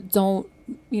 Don't,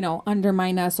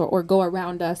 undermine us or go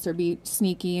around us or be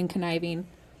sneaky and conniving.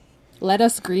 Let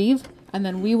us grieve, and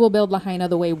then we will build Lahaina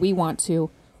the way we want to,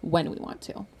 when we want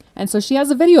to. And so she has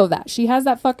a video of that. She has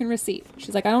that fucking receipt.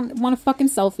 She's like, I don't want a fucking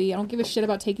selfie. I don't give a shit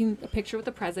about taking a picture with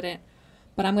the president,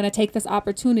 but I'm going to take this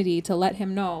opportunity to let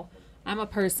him know I'm a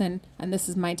person, and this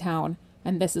is my town,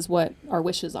 and this is what our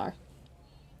wishes are.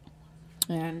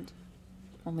 And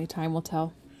only time will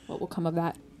tell what will come of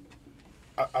that.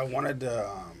 I wanted to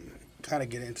kind of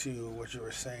get into what you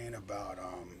were saying about,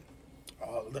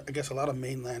 I guess a lot of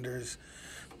mainlanders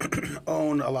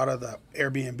own a lot of the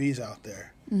Airbnbs out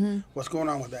there. Mm-hmm. What's going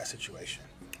on with that situation?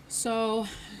 So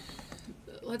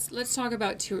let's talk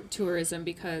about tourism,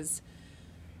 because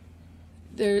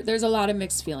there's a lot of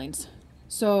mixed feelings.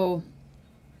 So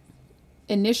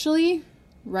initially,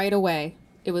 right away,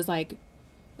 it was like,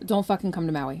 don't fucking come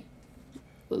to Maui.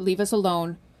 Leave us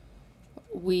alone.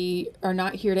 We are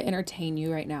not here to entertain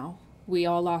you right now. We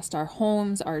all lost our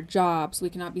homes, our jobs. We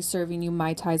cannot be serving you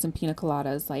Mai Tais and pina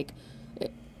coladas.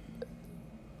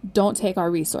 Don't take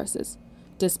our resources.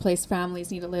 Displaced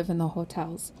families need to live in the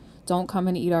hotels. Don't come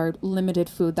and eat our limited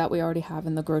food that we already have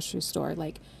in the grocery store.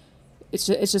 It's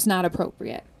just not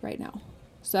appropriate right now.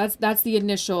 So that's the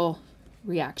initial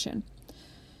reaction.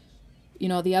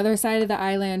 The other side of the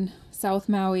island, South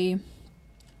Maui,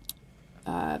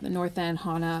 the North End,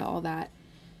 Hana, all that,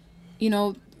 you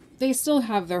know, they still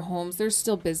have their homes. There's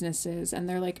still businesses, and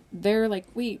they're like,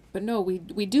 wait, but no, we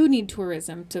do need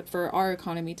tourism for our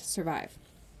economy to survive.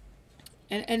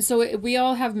 And so we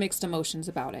all have mixed emotions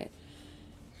about it.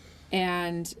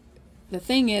 And the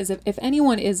thing is, if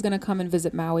anyone is going to come and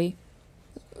visit Maui,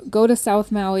 go to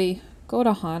South Maui, go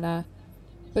to Hana,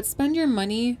 but spend your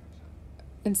money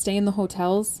and stay in the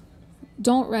hotels.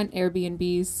 Don't rent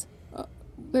Airbnbs.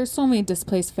 There's so many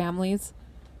displaced families.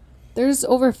 There's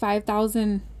over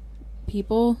 5,000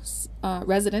 people,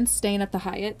 residents staying at the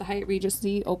Hyatt. The Hyatt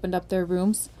Regency opened up their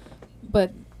rooms,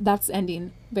 but that's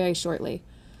ending very shortly.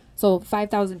 So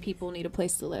 5,000 people need a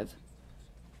place to live.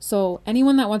 So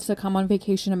anyone that wants to come on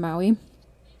vacation to Maui,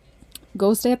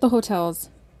 go stay at the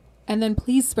hotels, and then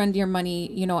please spend your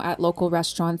money, you know, at local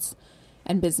restaurants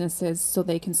and businesses so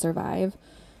they can survive.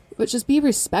 But just be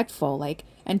respectful, like,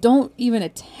 and don't even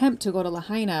attempt to go to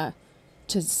Lahaina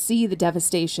to see the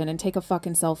devastation and take a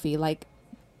fucking selfie. Like,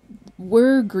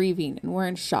 we're grieving and we're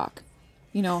in shock,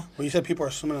 you know. Well, you said people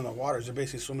are swimming in the waters. They're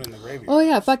basically swimming in the graveyard. Oh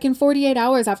yeah, fucking 48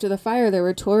 hours after the fire, there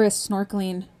were tourists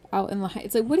snorkeling out in Lahaina.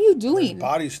 It's like, what are you doing? There's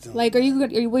bodies still. Like, are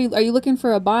you looking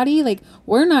for a body? Like,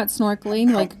 we're not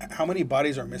snorkeling. How many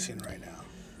bodies are missing right now?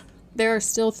 There are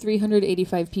still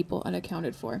 385 people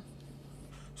unaccounted for.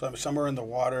 So some are in the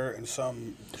water and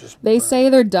some just. They say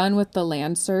they're done with the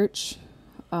land search,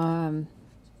 but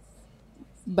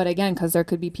again, because there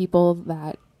could be people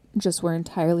that just were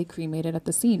entirely cremated at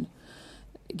the scene.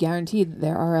 Guaranteed,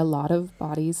 there are a lot of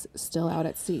bodies still out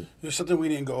at sea. There's something we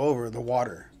didn't go over: the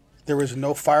water. There was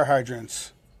no fire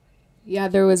hydrants. Yeah,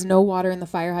 there was no water in the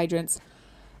fire hydrants.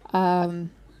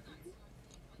 From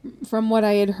what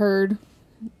I had heard,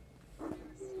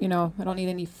 you know, I don't need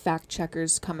any fact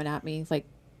checkers coming at me. Like,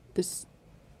 this,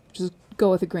 just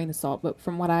go with a grain of salt. But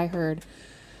from what I heard,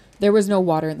 there was no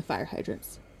water in the fire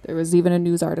hydrants. There was even a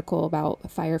news article about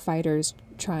firefighters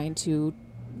trying to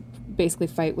basically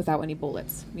fight without any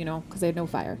bullets, you know, because they had no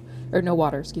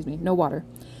water.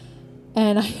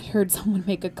 And I had heard someone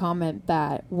make a comment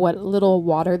that what little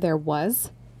water there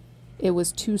was, it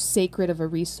was too sacred of a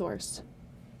resource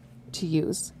to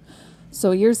use.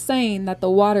 So you're saying that the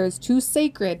water is too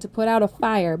sacred to put out a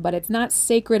fire, but it's not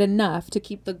sacred enough to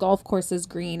keep the golf courses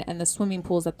green and the swimming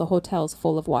pools at the hotels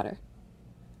full of water.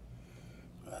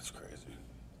 That's crazy.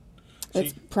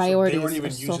 It's priorities. So they weren't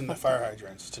even using the fire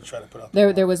hydrants to try to put out.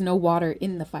 There was no water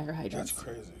in the fire hydrants. That's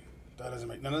crazy.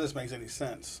 None of this makes any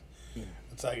sense.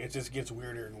 It's like it just gets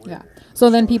weirder and weirder. Yeah. So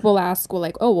then people ask, well,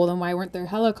 like, oh, well, then why weren't there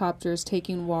helicopters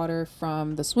taking water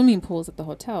from the swimming pools at the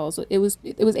hotels? It was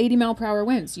 80-mile-per-hour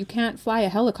winds. You can't fly a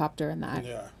helicopter in that.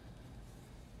 Yeah.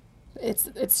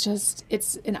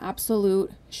 It's an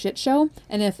absolute shit show.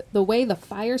 And if the way the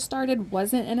fire started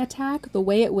wasn't an attack, the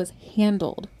way it was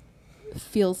handled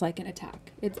feels like an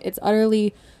attack. It's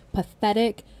utterly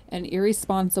pathetic and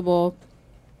irresponsible.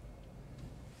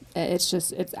 It's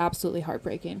absolutely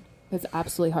heartbreaking. It's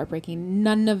absolutely heartbreaking.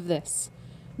 None of this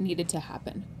needed to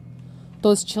happen.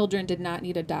 Those children did not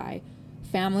need to die.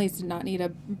 Families did not need to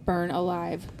burn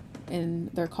alive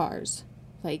in their cars.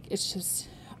 Like, it's just,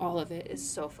 all of it is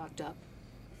so fucked up.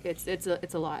 It's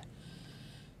a lot.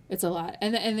 It's a lot.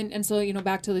 And so, you know,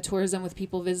 back to the tourism with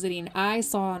people visiting. I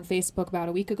saw on Facebook about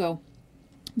a week ago,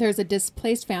 there's a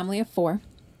displaced family of 4.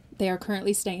 They are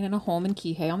currently staying in a home in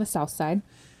Kihei on the south side,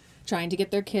 trying to get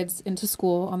their kids into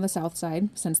school on the south side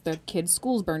since their kids'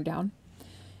 schools burned down.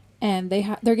 And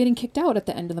they're getting kicked out at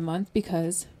the end of the month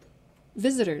because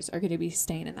visitors are going to be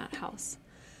staying in that house.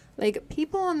 Like,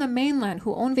 people on the mainland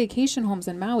who own vacation homes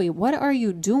in Maui, what are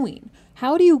you doing?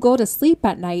 How do you go to sleep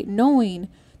at night knowing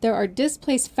there are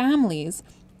displaced families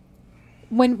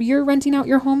when you're renting out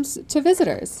your homes to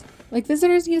visitors? Like,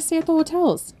 visitors need to stay at the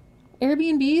hotels.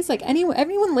 Airbnbs, like,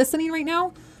 everyone listening right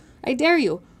now, I dare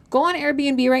you. Go on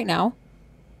Airbnb right now,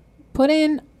 put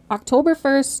in October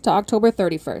 1st to October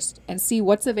 31st and see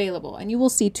what's available. And you will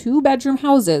see 2-bedroom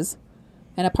houses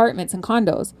and apartments and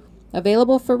condos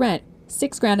available for rent.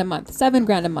 $6,000 a month,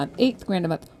 $7,000 a month, $8,000 a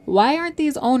month. Why aren't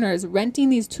these owners renting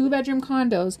these 2-bedroom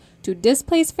condos to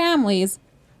displaced families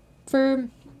for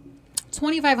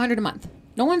 $2,500 a month?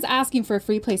 No one's asking for a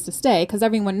free place to stay because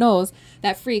everyone knows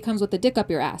that free comes with a dick up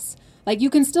your ass. Like,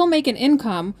 you can still make an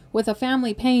income with a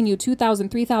family paying you $2,000,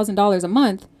 $3,000 a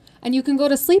month, and you can go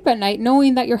to sleep at night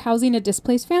knowing that you're housing a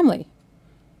displaced family.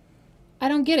 I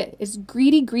don't get it. It's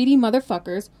greedy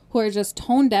motherfuckers who are just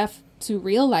tone deaf to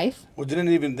real life. Well,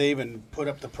 they even put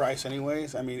up the price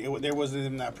anyways? I mean, there wasn't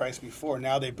even that price before.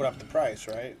 Now they put up the price,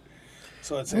 right?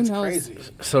 So it's crazy.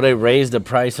 So they raised the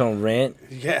price on rent?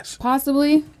 Yes.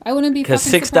 Possibly. I wouldn't be fucking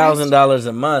surprised. Because $6,000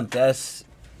 a month,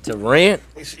 To rent?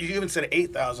 You even said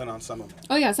 8,000 on some of them.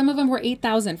 Oh yeah, some of them were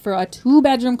 8,000 for a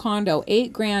 2-bedroom condo,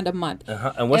 $8,000 a month.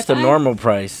 And what's the normal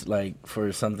price like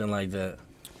for something like that?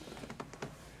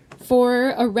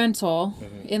 For a rental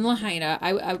in Lahaina,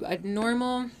 a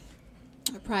normal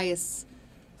price.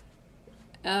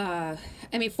 I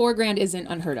mean, $4,000 isn't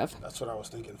unheard of. That's what I was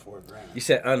thinking, $4,000. You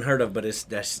said unheard of, but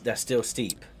that's still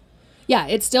steep. Yeah,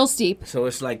 it's still steep. So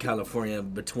it's like California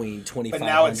between 2,500. But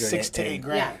now it's $6,000 to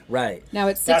 $8,000. Yeah. Right. Now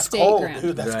it's That's $6,000 to cold, $8,000.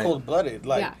 dude. That's Right. cold blooded.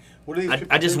 Like, Yeah. what are these people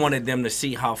I just doing? wanted them to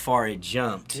see how far it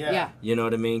jumped. Yeah. You know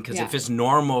what I mean? Because Yeah. if it's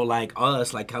normal like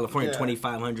us, like California, Yeah.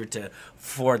 2,500 to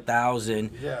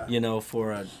 4,000. Yeah. You know,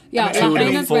 for a Yeah, 2 to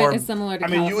Lahaina's 4. rent is similar to I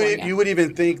mean, California. you would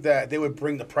even think that they would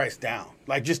bring the price down,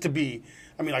 like just to be.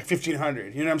 I mean, like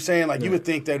 1,500. You know what I'm saying? Like you would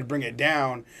think they would bring it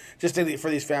down just for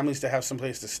these families to have some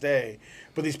place to stay.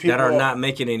 But these people that are not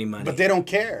making any money. But they don't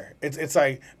care. It's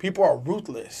like people are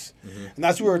ruthless, and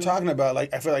that's what we were talking about.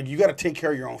 Like I feel like you got to take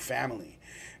care of your own family.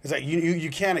 It's like you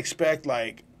can't expect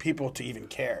like people to even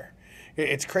care.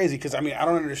 It's crazy because I mean I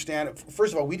don't understand it.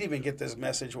 First of all, we didn't even get this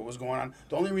message what was going on.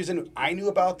 The only reason I knew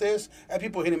about this, I had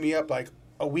people hitting me up like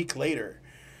a week later.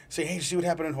 Say, hey, see what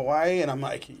happened in Hawaii? And I'm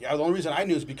like, yeah, the only reason I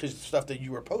knew is because of the stuff that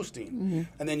you were posting.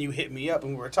 And then you hit me up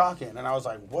and we were talking. And I was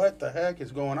like, what the heck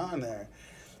is going on there?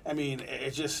 I mean,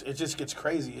 it just gets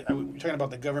crazy. I mean, we're talking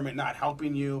about the government not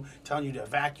helping you, telling you to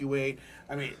evacuate.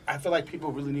 I mean, I feel like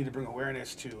people really need to bring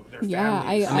awareness to their Yeah,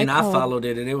 families. I mean, I called- followed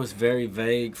it, and it was very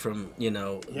vague from,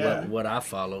 Yeah. what I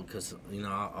followed, because,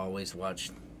 I always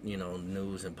watch,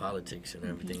 news and politics and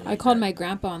everything like I called that. my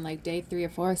grandpa on like day 3 or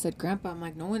 4. I said, Grandpa, I'm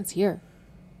like, no one's here.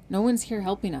 No one's here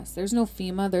helping us. There's no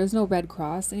FEMA. There's no Red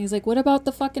Cross. And he's like, what about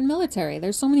the fucking military?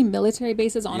 There's so many military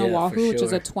bases on Yeah, for Oahu, which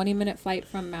is a sure. 20-minute flight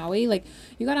from Maui. Like,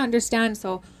 you got to understand.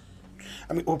 So,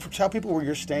 I mean, well, tell people where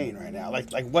you're staying right now. Like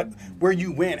where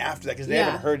you went after that, because they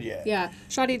haven't heard yet. Yeah.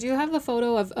 Shadi, do you have the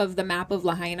photo of the map of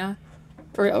Lahaina?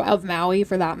 Or of Maui,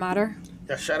 for that matter?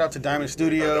 Yeah, shout out to Diamond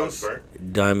Studios.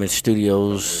 Diamond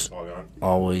Studios,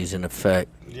 always in effect.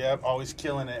 Yep, always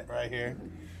killing it right here.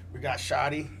 We got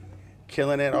Shoddy,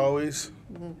 killing it always.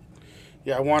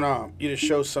 Yeah, I want you to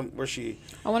show some where she.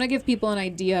 I want to give people an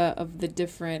idea of the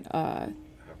different.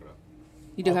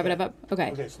 You do have it up?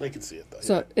 Okay. Okay, so they can see it though.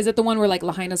 So is it the one where like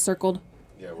Lahaina's circled?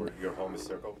 Yeah, where your home is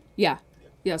circled. Yeah.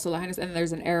 Yeah, so Lahaina's, and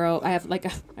there's an arrow. I have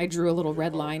I drew a little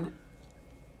red line.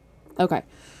 Okay.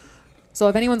 So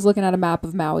if anyone's looking at a map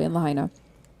of Maui and Lahaina,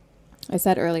 I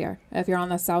said earlier, if you're on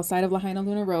the south side of Lahaina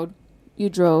Luna Road, you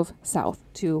drove south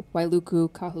to Wailuku,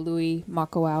 Kahului,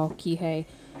 Makawao, Kihei.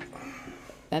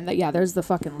 And there's the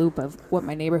fucking loop of what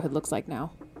my neighborhood looks like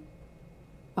now.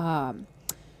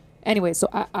 Anyway, so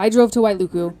I drove to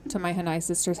Wailuku, to my Hanai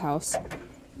sister's house.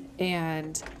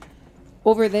 And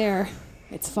over there,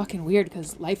 it's fucking weird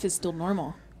because life is still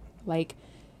normal. Like,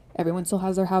 everyone still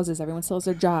has their houses. Everyone still has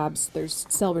their jobs. There's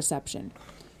cell reception.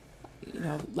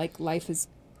 Like, life is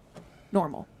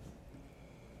normal.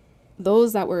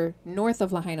 Those that were north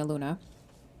of Lahaina Luna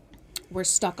were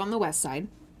stuck on the west side.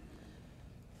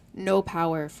 No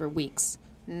power for weeks.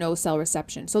 No cell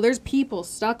reception. So there's people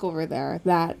stuck over there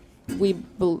that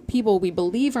people we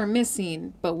believe are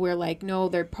missing, but we're like, no,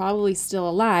 they're probably still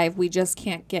alive. We just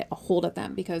can't get a hold of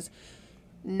them because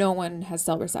no one has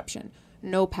cell reception.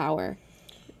 No power.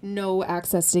 No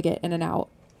access to get in and out.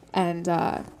 And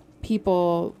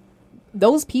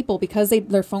those people, because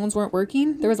their phones weren't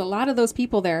working, there was a lot of those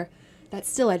people there that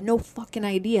still had no fucking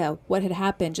idea what had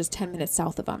happened just 10 minutes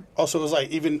south of them. Also, it was like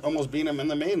even almost being them in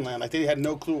the mainland. Like they had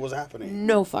no clue what was happening.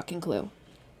 No fucking clue.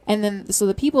 And then, so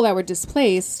the people that were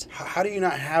displaced... How do you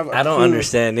not have a I don't clue?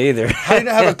 understand either. How do you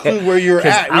not have a clue where you're at?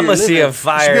 where I'm you're gonna see living? a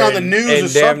fire You should be on the news in or damn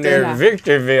something. near Yeah.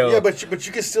 Victorville. Yeah, but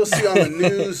you can still see on the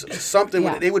news something.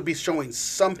 Yeah. They would be showing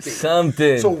something.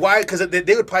 Something. So why? Because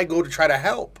they would probably go to try to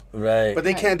help. Right. But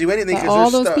they can't do anything But because all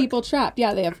they're those stuck. people trapped.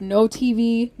 Yeah, they have no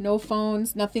TV, no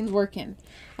phones, nothing's working.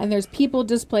 And there's people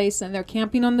displaced and they're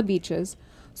camping on the beaches.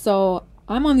 So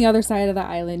I'm on the other side of the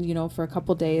island, for a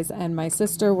couple days. And my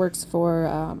sister works for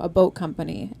a boat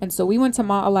company. And so we went to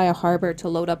Ma'alaya Harbor to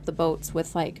load up the boats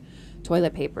with like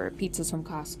toilet paper, pizzas from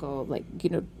Costco, like,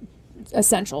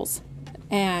 essentials.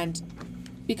 And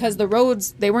because the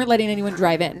roads, they weren't letting anyone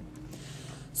drive in.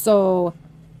 So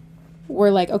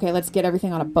we're like, okay, let's get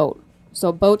everything on a boat.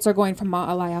 So boats are going from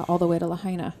Ma'alaya all the way to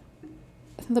Lahaina.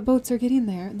 And the boats are getting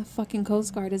there, and the fucking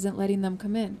Coast Guard isn't letting them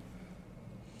come in.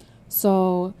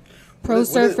 So pro What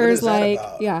is surfers that like,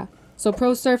 about? yeah. So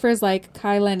pro surfers like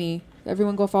Kai Lenny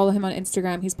Everyone go follow him on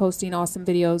Instagram. He's posting awesome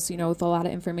videos, you know, with a lot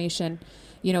of information.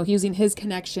 You know, using his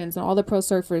connections, and all the pro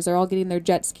surfers are all getting their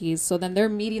jet skis. So then they're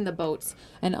meeting the boats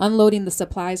and unloading the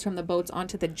supplies from the boats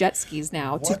onto the jet skis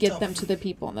now to get them to the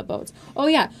people on the boats. Oh,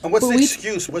 yeah. And what's the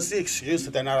excuse? What's the excuse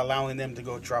that they're not allowing them to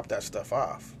go drop that stuff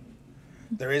off?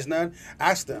 There is none?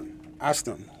 Ask them. Ask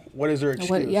them. What is their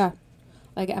excuse? Yeah.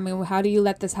 Like, I mean, how do you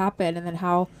let this happen? And then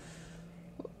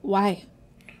why?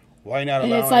 Why not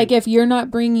allowing? And it's like, if you're not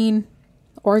bringing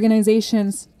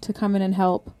organizations to come in and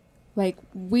help, like,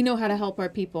 we know how to help our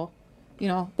people. You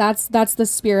know, that's the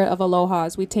spirit of Aloha,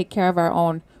 is we take care of our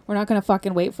own. We're not going to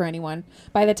fucking wait for anyone.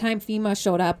 By the time FEMA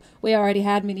showed up, we already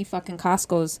had mini fucking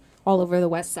Costco's all over the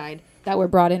west side that were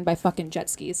brought in by fucking jet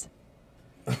skis.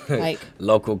 Like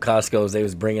local Costco's, they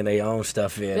was bringing their own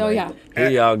stuff in. Oh, like, yeah. Here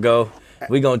y'all go.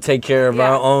 We going to take care of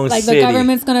our own like city. The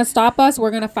government's going to stop us.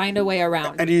 We're going to find a way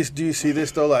around. And do you see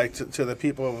this, though, like, to the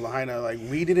people of Lahaina? Like,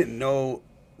 we didn't know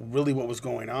really what was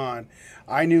going on.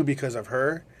 I knew because of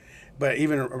her, but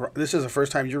even this is the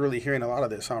first time you're really hearing a lot of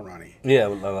this, huh, Ronnie? Yeah,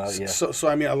 yeah. So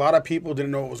I mean, a lot of people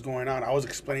didn't know what was going on. I was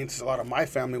explaining to a lot of my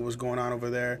family what was going on over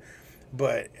there,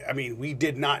 but I mean, we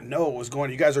did not know what was going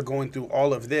on. You guys are going through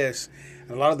all of this,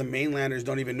 and a lot of the mainlanders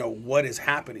don't even know what is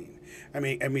happening. I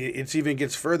mean, it even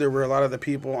gets further where a lot of the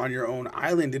people on your own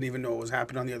island didn't even know what was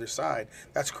happening on the other side.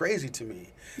 That's crazy to me.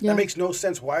 Yeah. That makes no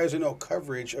sense. Why is there no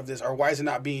coverage of this, or why is it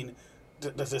not being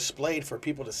displayed for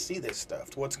people to see this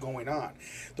stuff, what's going on?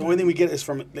 The only thing we get is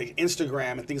from like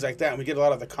Instagram and things like that, and we get a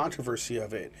lot of the controversy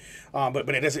of it, but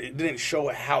it didn't show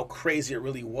how crazy it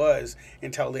really was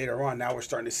until later on. Now we're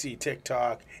starting to see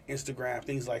TikTok, Instagram,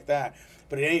 things like that,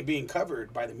 but it ain't being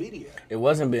covered by the media. It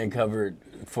wasn't being covered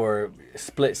for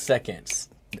split seconds.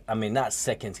 I mean, not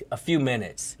seconds, a few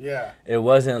minutes. Yeah. It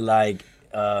wasn't like,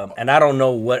 and I don't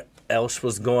know what else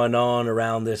was going on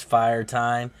around this fire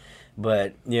time.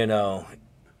 But, you know,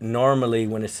 normally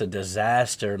when it's a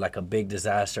disaster, like a big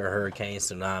disaster, hurricane,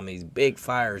 tsunamis, big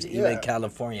fires, even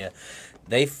California,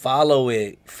 they follow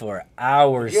it for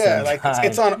hours. Yeah, like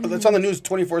it's on the news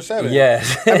 24/7.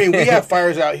 Yes. I mean, we have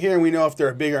fires out here, and we know if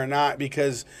they're big or not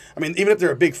because, I mean, even if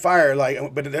they're a big fire,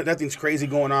 like, but nothing's crazy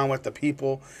going on with the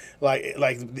people. Like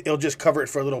it'll just cover it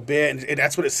for a little bit, and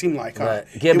that's what it seemed like. Huh? Right.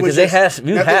 Yeah, because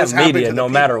you have media no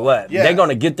matter what. Yeah. They're going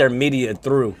to get their media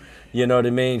through. You know what I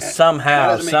mean?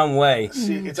 Somehow, some way,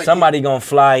 somebody gonna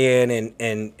fly in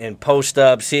and post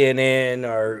up CNN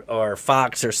or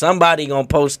Fox or somebody gonna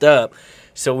post up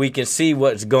so we can see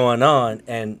what's going on.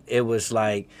 And it was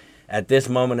like at this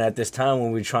moment, at this time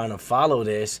when we were trying to follow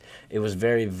this, it was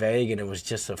very vague, and it was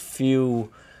just a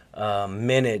few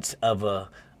minutes of a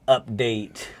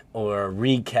update or a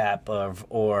recap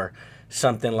or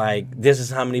something like, this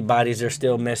is how many bodies are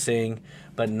still missing,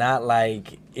 but not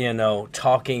like, you know,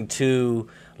 talking to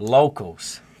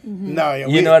locals. Mm-hmm. No, yeah,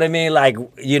 you know what I mean? Like,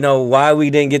 you know, why we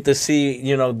didn't get to see,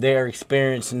 you know, their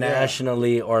experience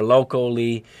nationally or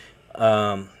locally.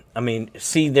 I mean,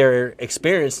 see their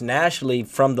experience nationally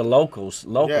from the local,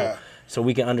 so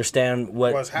we can understand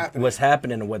what's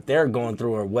happening and what they're going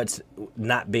through or what's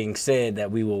not being said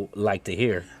that we will like to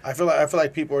hear. I feel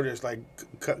like people are just like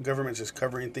government's just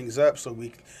covering things up so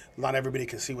not everybody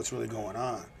can see what's really going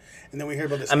on. And then we hear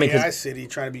about this AI city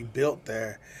trying to be built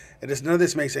there. And none of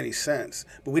this makes any sense.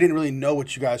 But we didn't really know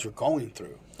what you guys were going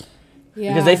through.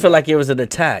 Yeah. Because they feel like it was an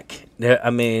attack.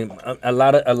 I mean, a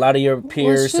lot of your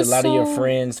peers, a lot of your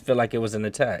friends feel like it was an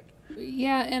attack.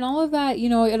 Yeah, and all of that, you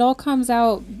know, it all comes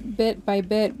out bit by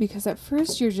bit because at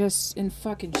first you're just in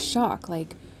fucking shock.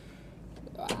 Like,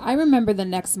 I remember the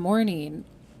next morning,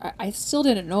 I still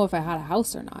didn't know if I had a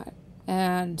house or not.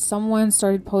 And someone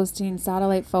started posting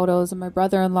satellite photos, and my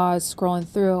brother-in-law is scrolling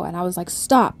through, and I was like,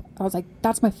 stop. I was like,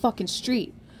 that's my fucking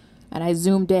street. And I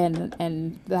zoomed in,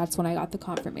 and that's when I got the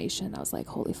confirmation. I was like,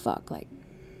 holy fuck, like,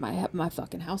 my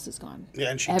fucking house is gone.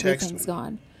 Yeah, and everything's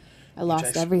gone. I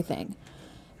lost everything.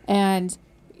 And,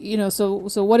 you know, so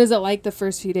what is it like the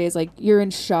first few days? Like, you're in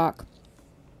shock.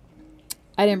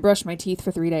 I didn't brush my teeth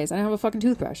for 3 days. I didn't have a fucking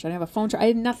toothbrush. I didn't have a phone charger. I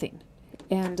had nothing.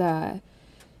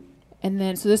 And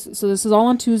then, so this is all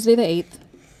on Tuesday the 8th,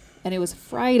 and it was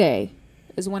Friday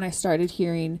is when I started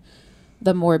hearing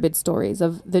the morbid stories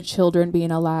of the children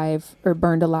being alive or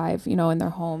burned alive, you know, in their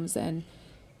homes. And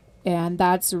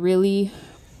that's really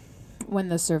when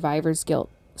the survivor's guilt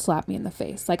slapped me in the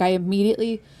face. Like, I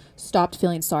immediately stopped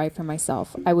feeling sorry for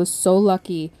myself. I was so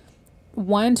lucky,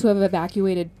 one, to have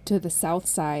evacuated to the south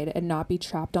side and not be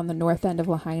trapped on the north end of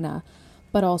Lahaina,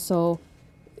 but also,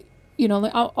 you know,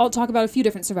 I'll talk about a few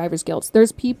different survivor's guilts.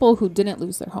 There's people who didn't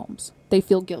lose their homes. They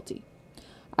feel guilty.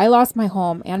 I lost my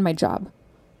home and my job.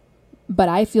 But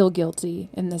I feel guilty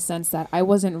in the sense that I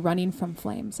wasn't running from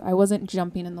flames. I wasn't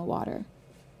jumping in the water.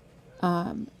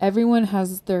 Everyone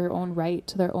has their own right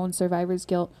to their own survivor's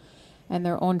guilt and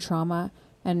their own trauma,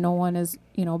 and no one is,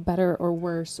 better or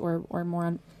worse or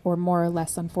more or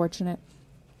less unfortunate.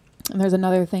 And there's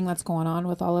another thing that's going on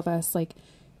with all of us. Like,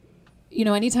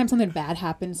 anytime something bad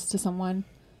happens to someone,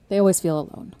 they always feel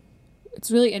alone. It's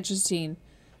really interesting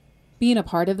being a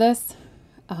part of this.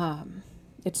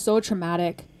 It's so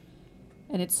traumatic.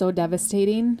 And it's so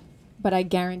devastating, but I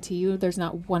guarantee you there's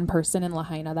not one person in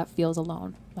Lahaina that feels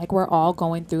alone. Like, we're all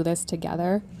going through this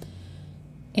together.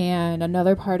 And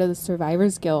another part of the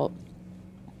survivor's guilt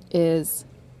is,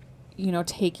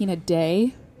 taking a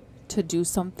day to do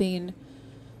something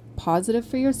positive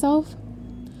for yourself.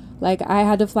 Like, I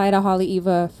had to fly to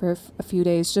Haleiwa for a few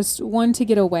days, just one, to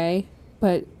get away,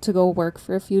 but to go work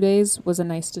for a few days was a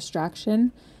nice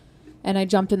distraction. And I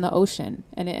jumped in the ocean,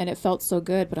 and it felt so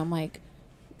good, but I'm like,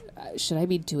 should I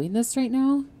be doing this right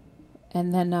now?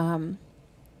 And then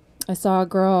I saw a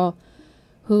girl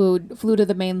who flew to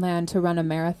the mainland to run a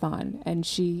marathon, and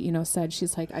she, said,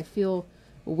 she's like, I feel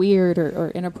weird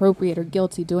or inappropriate or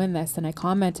guilty doing this. And I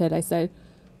commented, I said,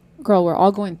 girl, we're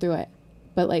all going through it,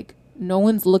 but like, no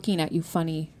one's looking at you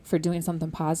funny for doing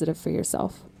something positive for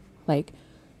yourself. Like,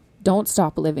 don't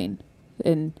stop living.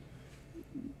 And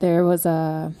there was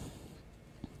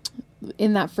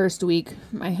in that first week,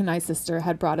 my Hanai sister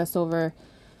had brought us over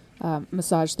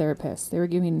massage therapists. They were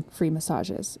giving free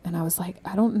massages. And I was like,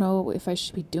 I don't know if I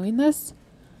should be doing this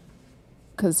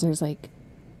because there's like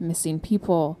missing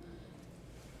people.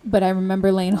 But I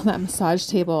remember laying on that massage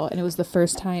table, and it was the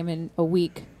first time in a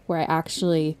week where I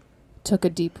actually took a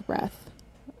deep breath.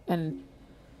 And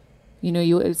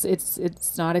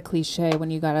it's not a cliche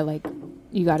when you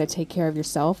gotta take care of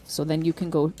yourself so then you can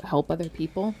go help other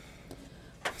people.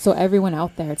 So everyone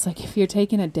out there, it's like, if you're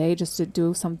taking a day just to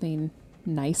do something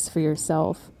nice for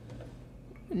yourself,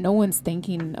 no one's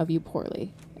thinking of you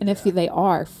poorly. And if they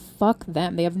are, fuck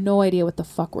them. They have no idea what the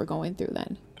fuck we're going through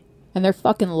then. And they're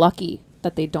fucking lucky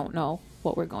that they don't know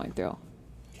what we're going through.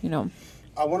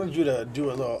 I wanted you to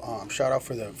do a little shout out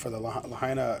for the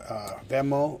Lahaina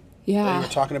Venmo. Yeah. That you were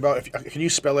talking about. Can you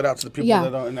spell it out to the people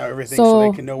that don't know everything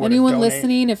so they can know where to anyone donate?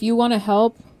 listening, if you want to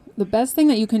help, the best thing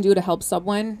that you can do to help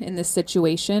someone in this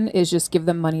situation is just give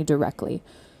them money directly.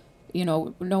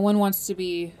 No one wants to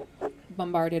be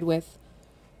bombarded with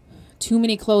too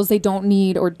many clothes they don't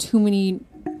need or too many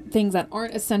things that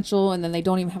aren't essential, and then they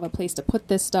don't even have a place to put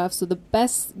this stuff. So the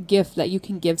best gift that you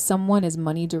can give someone is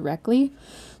money directly.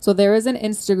 So there is an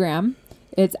Instagram.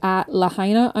 It's at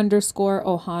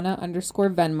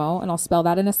Lahaina_Ohana_Venmo, and I'll spell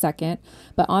that in a second.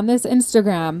 But on this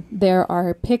Instagram, there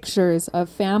are pictures of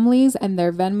families and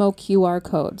their Venmo QR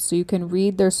codes. So you can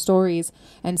read their stories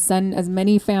and send as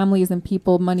many families and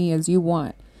people money as you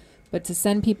want. But to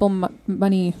send people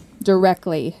money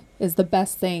directly is the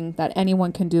best thing that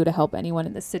anyone can do to help anyone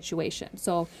in this situation.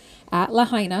 So at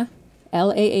Lahaina,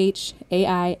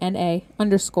 LAHAINA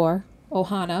 _Ohana,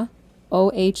 OHANA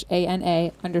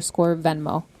 _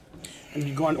 Venmo.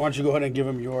 Why don't you go ahead and give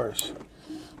them yours?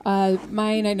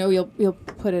 Mine, I know you'll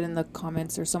put it in the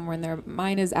comments or somewhere in there.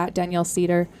 Mine is at Danielle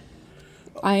Cedar.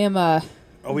 I am a...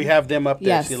 Oh, we have them up there.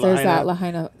 Yes, see, there's that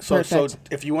Lahaina. So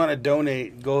if you want to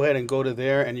donate, go ahead and go to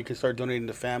there, and you can start donating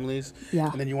to families. Yeah.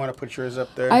 And then you want to put yours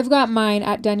up there? I've got mine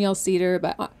at Danielle Cedar,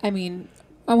 but I mean,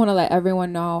 I want to let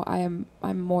everyone know I'm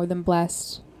more than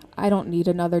blessed. I don't need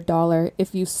another dollar.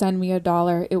 If you send me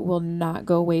 $1, it will not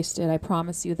go wasted. I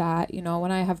promise you that.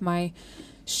 When I have my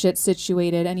shit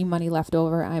situated, any money left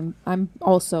over, I'm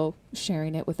also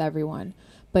sharing it with everyone.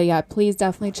 But yeah, please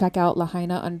definitely check out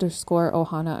Lahaina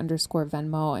 _Ohana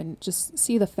 _Venmo and just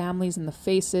see the families and the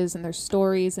faces and their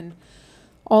stories, and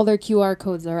all their QR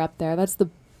codes are up there. That's the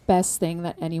best thing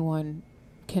that anyone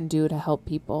can do to help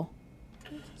people.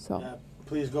 So yeah,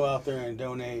 please go out there and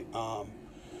donate.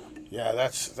 Yeah,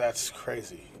 that's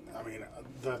crazy. I mean,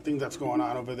 the thing that's going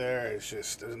on over there is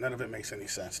just, none of it makes any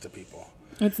sense to people.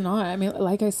 It's not. I mean,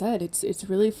 like I said, it's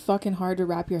really fucking hard to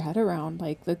wrap your head around,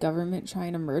 like the government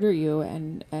trying to murder you,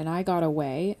 and I got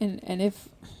away, and if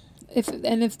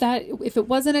it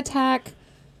was an attack,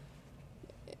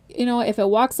 if it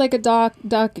walks like a duck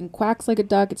and quacks like a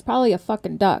duck, it's probably a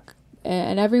fucking duck,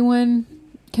 and everyone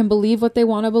can believe what they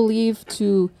want to believe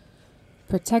to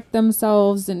protect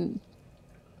themselves, and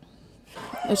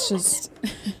it's just.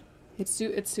 It's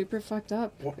super fucked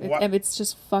up. It's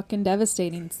just fucking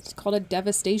devastating. It's called a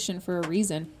devastation for a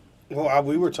reason. Well,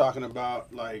 we were talking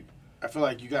about, like, I feel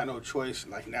like you got no choice.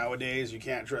 Like, nowadays, you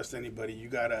can't trust anybody. You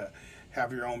gotta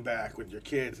have your own back with your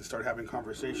kids and start having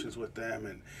conversations with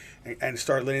them and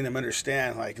start letting them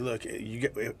understand, like, look,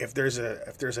 if there's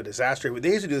a disaster, they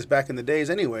used to do this back in the days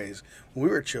anyways when we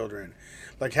were children,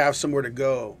 like have somewhere to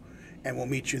go and we'll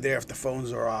meet you there if the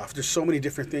phones are off. There's so many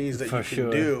different things that you can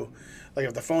do. Like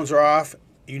if the phones are off,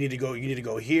 you need to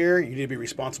go here, you need to be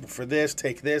responsible for this,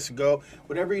 take this, go.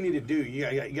 Whatever you need to do, you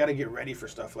got to get ready for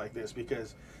stuff like this,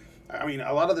 because I mean,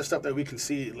 a lot of the stuff that we can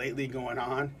see lately going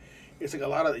on, it's like a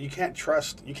lot of, you can't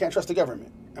trust the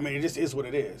government. I mean, it just is what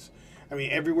it is. I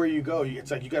mean, everywhere you go,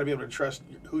 it's like you got to be able to trust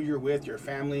who you're with, your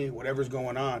family, whatever's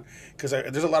going on, because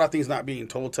there's a lot of things not being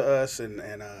told to us, and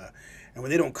when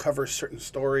they don't cover certain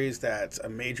stories that's a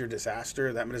major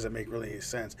disaster, that doesn't make really any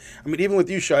sense. I mean, even with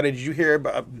you, Shada, did you hear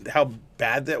about how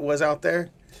bad that was out there?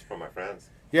 From my friends.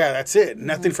 Yeah, that's it.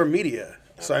 Nothing from media.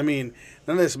 So, I mean,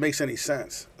 none of this makes any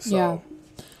sense. So.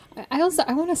 Yeah. I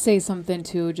want to say something,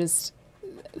 too. Just,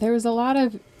 there was a lot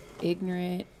of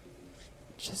ignorant,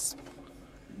 just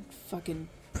fucking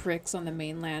pricks on the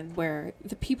mainland where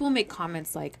the people make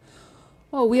comments like,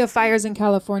 oh, we have fires in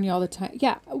California all the time.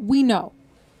 Yeah, we know.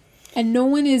 And no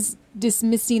one is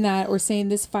dismissing that or saying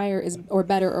this fire is or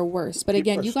better or worse. But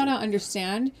again, you got to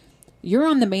understand, you're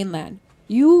on the mainland.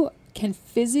 You can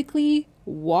physically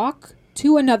walk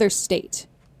to another state.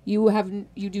 You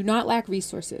do not lack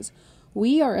resources.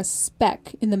 We are a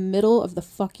speck in the middle of the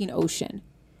fucking ocean.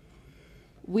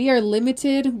 We are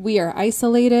limited. We are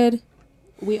isolated.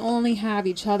 We only have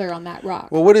each other on that rock.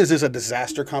 Well, what is this, a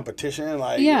disaster competition?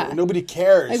 Like, nobody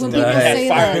cares. Like when people say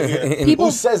that. Who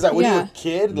says that? When you were a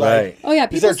kid? Like, oh, yeah,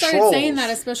 people started saying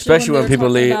that, especially when people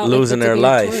losing their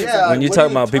life. Yeah, when you talk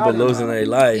about people losing their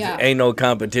life, ain't no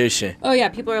competition. Oh, yeah,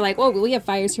 people are like, oh, we have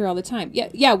fires here all the time.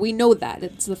 Yeah, we know that.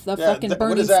 It's the fucking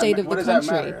burning state of the country. What does that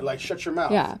matter? Like, shut your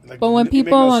mouth. Yeah, like, but when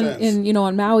people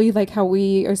on Maui, like how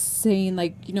we are saying,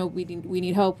 like, we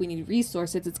need help, we need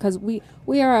resources, it's because we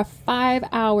are a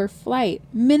 5-hour flight.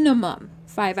 Minimum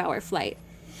 5-hour flight.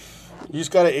 You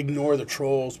just gotta ignore the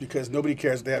trolls because nobody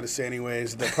cares what they have to say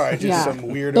anyways. They're probably just some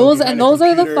weirdo. Those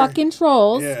are the fucking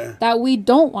trolls that we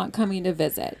don't want coming to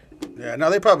visit. Yeah, no,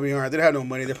 they probably aren't. They don't have no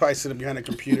money. They probably sit behind a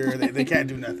computer. they can't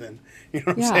do nothing. You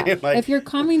know what I'm saying? Like, if you're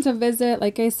coming to visit,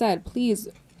 like I said, please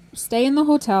stay in the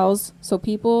hotels so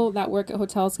people that work at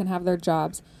hotels can have their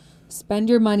jobs. Spend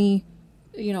your money,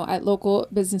 at local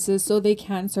businesses so they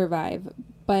can survive.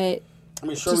 But I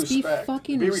mean, show just respect. Be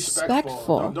fucking be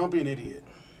respectful. Don't be an idiot.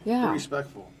 Yeah. Be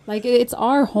respectful. Like, it's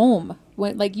our home.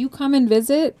 When, like, you come and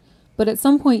visit, but at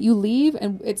some point you leave,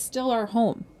 and it's still our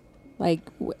home. Like,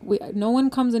 no one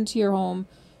comes into your home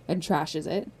and trashes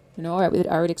it.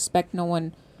 I would expect no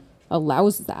one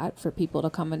allows that for people to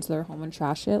come into their home and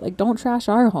trash it. Like, don't trash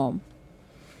our home.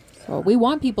 So we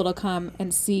want people to come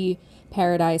and see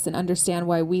paradise and understand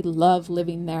why we love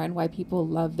living there and why people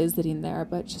love visiting there,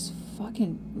 but just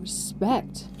fucking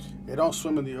respect. They don't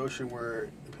swim in the ocean where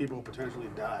people potentially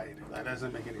died. That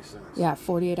doesn't make any sense. Yeah,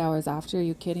 48 hours after. Are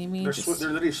you kidding me? They're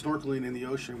literally snorkeling in the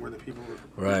ocean where the people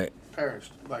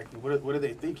perished. Like, what are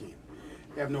they thinking?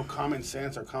 They have no common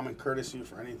sense or common courtesy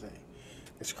for anything.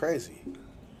 It's crazy.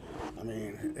 I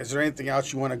mean, is there anything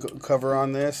else you want to cover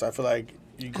on this? I feel like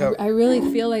you covered. I really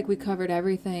feel like we covered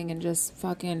everything, and just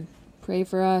fucking pray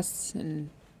for us. And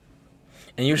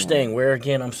you're staying where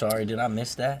again? I'm sorry, did I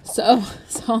miss that? So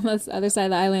on this other side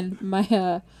of the island, my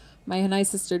Hanai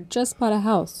sister just bought a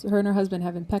house. Her and her husband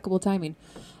have impeccable timing.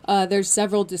 There's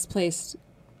several displaced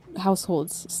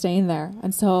households staying there,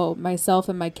 and so myself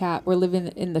and my cat, we're living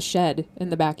in the shed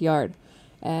in the backyard,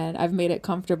 and I've made it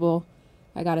comfortable.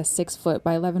 I got a 6-foot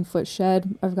by 11-foot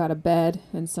shed. I've got a bed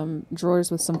and some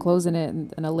drawers with some clothes in it,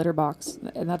 and a litter box,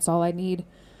 and that's all I need.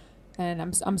 And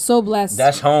I'm so blessed.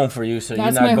 That's home for you, so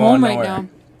that's you're not going nowhere. Right now.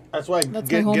 That's why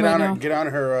get on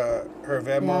her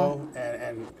Venmo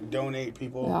and donate.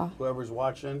 People, whoever's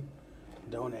watching,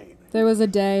 donate. There was a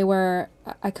day where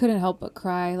I couldn't help but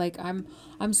cry. Like,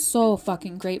 I'm so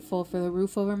fucking grateful for the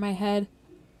roof over my head,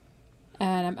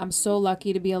 and I'm so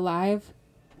lucky to be alive.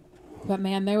 But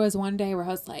man, there was one day where I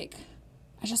was like,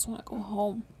 I just want to go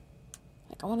home.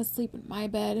 Like, I want to sleep in my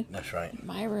bed. That's right. In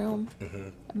my room,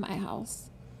 in my house.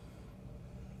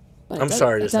 But I'm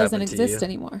sorry this doesn't happened to exist you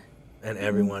anymore. And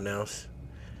everyone else.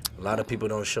 A lot of people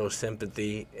don't show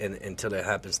sympathy until it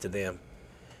happens to them.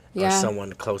 Or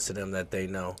someone close to them that they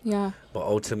know. Yeah. But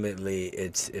ultimately,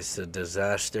 it's a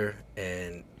disaster,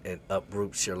 and it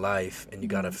uproots your life, and you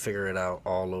got to figure it out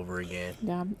all over again.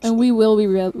 Yeah, and we will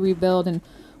rebuild, and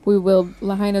we will.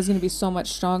 Lahaina's going to be so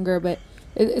much stronger, but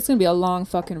it's going to be a long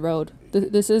fucking road.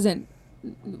 This isn't.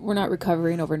 We're not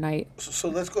recovering overnight. So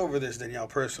let's go over this, Danielle,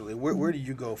 personally. Where do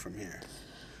you go from here?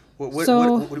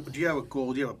 What do you have a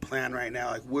goal? Do you have a plan right now?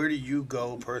 Like, where do you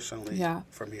go personally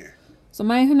from here? So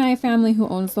my Hanai family who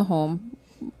owns the home,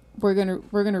 we're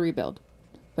gonna rebuild,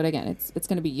 but again, it's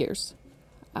gonna be years.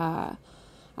 I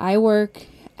work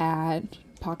at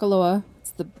Pakaloa.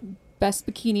 It's the best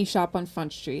bikini shop on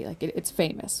Front Street. Like it's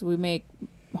famous. We make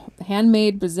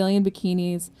handmade Brazilian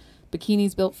bikinis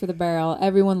built for the barrel.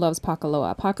 Everyone loves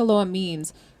Pakaloa. Pakaloa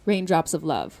means raindrops of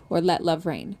love, or let love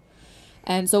rain.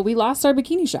 And so we lost our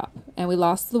bikini shop, and we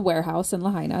lost the warehouse in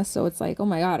Lahaina. So it's like, oh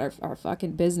my God, our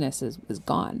fucking business is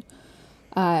gone.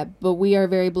 But we are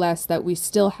very blessed that we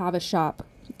still have a shop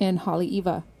in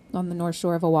Haleiwa on the North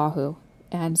Shore of Oahu.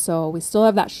 And so we still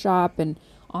have that shop, and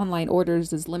online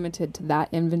orders is limited to that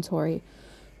inventory.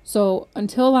 So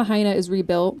until Lahaina is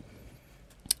rebuilt,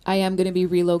 I am going to be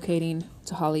relocating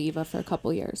to Haleiwa for a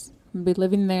couple years. I'm going to be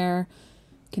living there,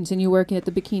 continue working at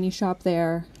the bikini shop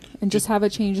there, and just have a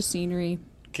change of scenery.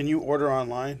 Can you order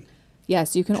online?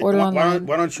 Yes, you can order online.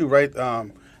 Why don't you write,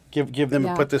 give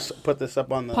them put this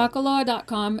up on the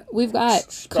Pakaloa.com. We've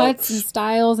got cuts and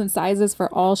styles and sizes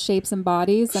for all shapes and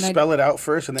bodies. And spell it out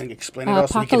first and then explain it all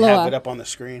so you can have it up on the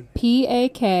screen.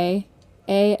 Pakaloha.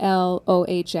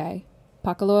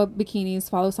 Pakaloa Bikinis.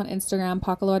 Follow us on Instagram,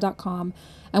 pakaloa.com.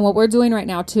 And what we're doing right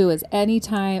now too is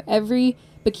every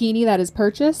bikini that is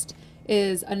purchased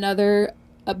is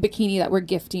a bikini that we're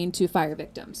gifting to fire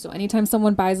victims. So anytime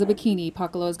someone buys a bikini,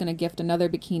 Pakaloa is going to gift another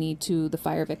bikini to the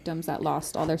fire victims that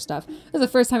lost all their stuff. This is the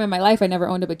first time in my life I never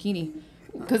owned a bikini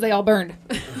because they all burned.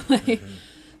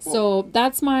 So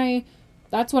that's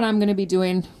what I'm going to be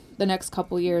doing the next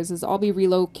couple years is I'll be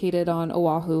relocated on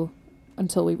Oahu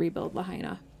until we rebuild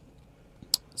Lahaina.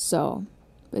 So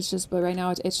but right now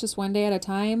it's just one day at a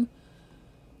time.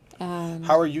 And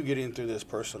how are you getting through this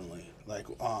personally? Like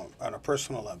on a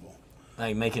personal level?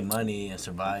 Like making money and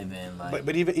surviving, like.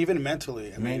 But even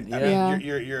mentally, I mean,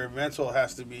 your mental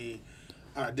has to be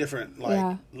on a different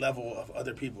level of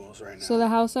other people's right now. So the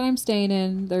house that I'm staying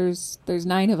in, there's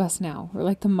 9 of us now. We're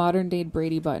like the modern day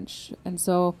Brady Bunch, and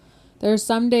so there's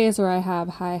some days where I have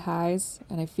high highs,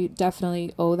 and I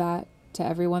definitely owe that to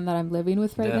everyone that I'm living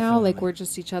with right now. Like we're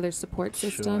just each other's support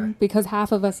system because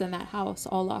half of us in that house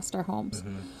all lost our homes.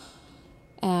 Mm-hmm.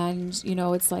 And,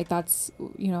 it's like that's,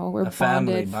 we're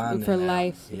bonded for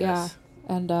life. Yes. Yeah.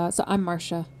 And so I'm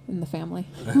Marsha in the family.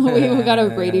 we got a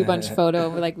Brady Bunch photo.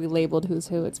 We labeled who's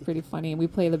who. It's pretty funny. And we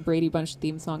play the Brady Bunch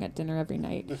theme song at dinner every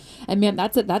night. And, man,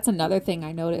 that's another thing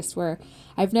I noticed where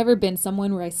I've never been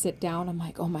someone where I sit down. I'm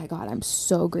like, oh, my God, I'm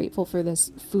so grateful for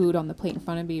this food on the plate in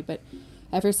front of me. But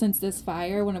ever since this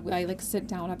fire, when I sit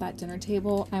down at that dinner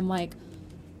table, I'm like,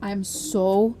 I'm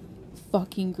so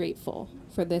fucking grateful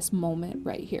for this moment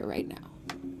right here, right now.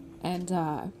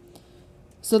 And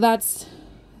so that's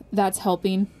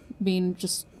helping being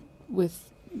just with,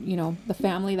 the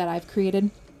family that I've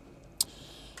created.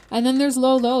 And then there's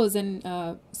lows and,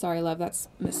 sorry, love, that's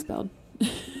misspelled.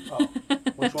 Oh,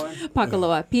 which one?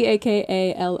 Pakaloa.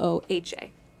 Pakaloha.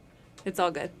 It's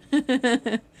all good.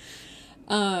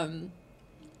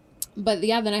 But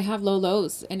yeah, then I have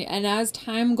lows. And as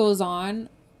time goes on,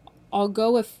 I'll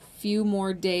go a few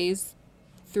more days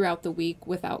throughout the week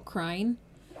without crying,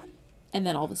 and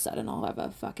then all of a sudden I'll have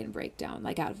a fucking breakdown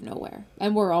out of nowhere,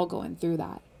 and we're all going through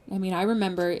that. I mean, I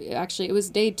remember actually it was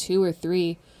day 2 or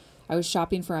 3 I was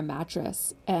shopping for a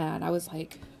mattress, and I was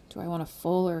like, do I want a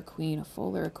full or a queen,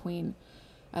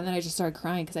 and then I just started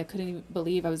crying because I couldn't even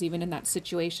believe I was even in that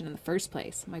situation in the first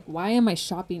place. I'm like, why am I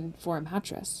shopping for a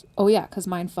mattress? Oh yeah, because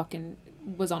mine fucking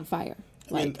was on fire.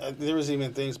 I mean, there was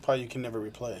even things probably you can never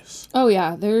replace. Oh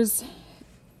yeah, there's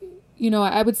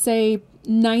I would say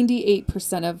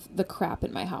 98% of the crap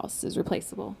in my house is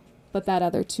replaceable. But that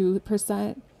other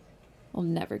 2% I'll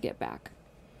never get back.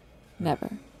 Never.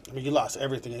 I mean, you lost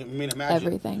everything. I mean, imagine.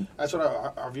 Everything. That's what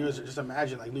our viewers are just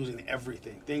imagine, losing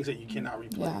everything. Things that you cannot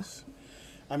replace. Yeah.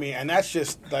 I mean, and that's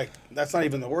just, that's not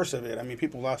even the worst of it. I mean,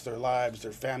 people lost their lives,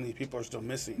 their families, people are still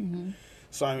missing. Mm-hmm.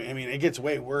 So, I mean, it gets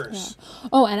way worse. Yeah.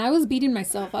 Oh, and I was beating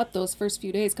myself up those first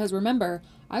few days because, remember,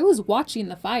 I was watching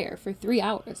the fire for 3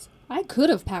 hours. I could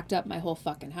have packed up my whole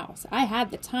fucking house. I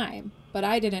had the time, but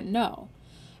I didn't know.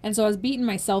 And so I was beating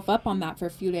myself up on that for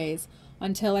a few days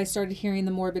until I started hearing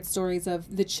the morbid stories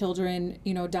of the children,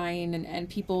 dying and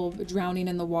people drowning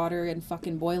in the water and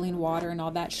fucking boiling water and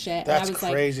all that shit. That's and I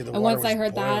was crazy. And once I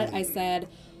heard that, I said,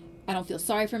 I don't feel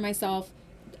sorry for myself.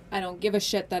 I don't give a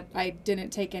shit that I didn't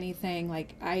take anything.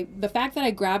 Like, the fact that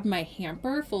I grabbed my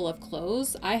hamper full of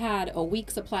clothes, I had a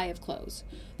week's supply of clothes.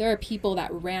 There are people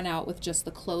that ran out with just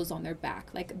the clothes on their back.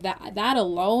 Like, that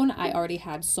alone, I already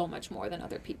had so much more than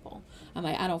other people. I'm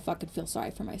like, I don't fucking feel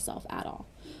sorry for myself at all.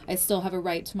 I still have a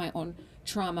right to my own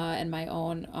trauma and my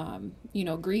own,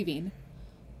 grieving.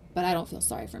 But I don't feel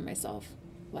sorry for myself.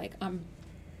 Like, I'm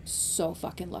so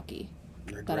fucking lucky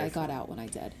that I got out when I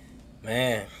did.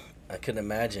 Man, I could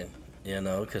imagine,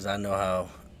 because I know how,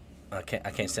 I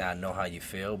can't say I know how you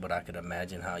feel, but I could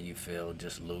imagine how you feel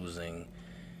just losing,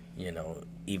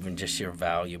 even just your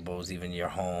valuables, even your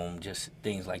home, just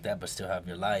things like that, but still have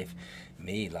your life.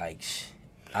 Me, like,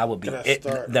 I would be,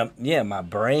 my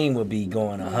brain would be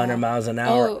going 100 miles an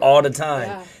hour all the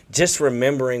time, just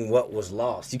remembering what was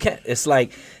lost. You can't, it's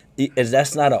like,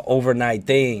 that's not an overnight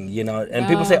thing, and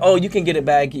people say, oh, you can get it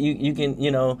back, you can,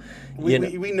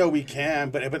 we know we can,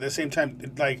 but at the same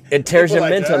time, like, it tears your like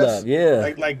mental us,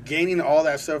 up, like gaining all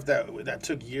that stuff that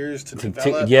took years to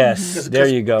develop. Yes, there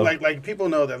you go. Like people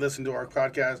know that listen to our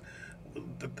podcast,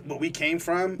 what we came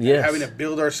from, and having to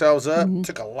build ourselves up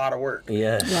took a lot of work.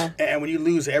 Yes. And when you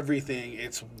lose everything,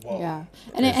 it's whoa. Yeah.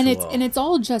 And it's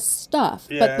all just stuff.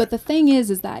 Yeah. But the thing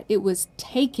is that it was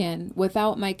taken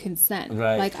without my consent.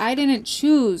 Right. Like, I didn't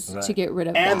choose to get rid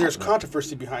of that. And there's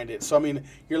controversy behind it. So I mean,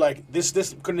 you're like, this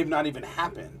couldn't have not even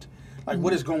happened. Like,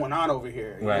 what is going on over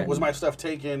here? Right. Was my stuff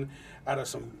taken out of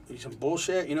some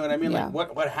bullshit? You know what I mean? Yeah.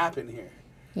 Like, what happened here?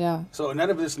 Yeah. So none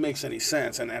of this makes any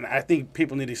sense, and I think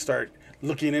people need to start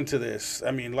looking into this.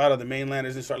 I mean, a lot of the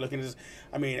mainlanders need to start looking into this.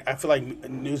 I mean, I feel like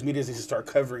news media needs to start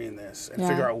covering this and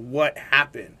figure out what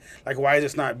happened. Like, why is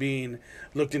this not being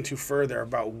looked into further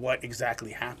about what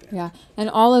exactly happened? Yeah, and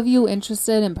all of you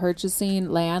interested in purchasing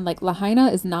land, like,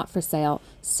 Lahaina is not for sale.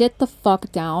 Sit the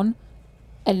fuck down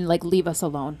and, like, leave us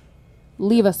alone.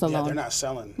 Leave us alone. Yeah, they're not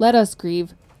selling. Let us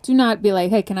grieve. Do not be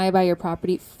like, hey, can I buy your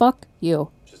property? Fuck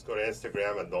you. Just go to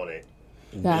Instagram and donate.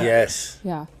 Yeah. Yes.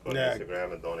 Yeah. Go to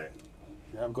Instagram and donate.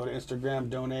 Yeah, go to Instagram,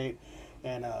 donate,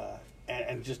 and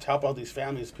just help out these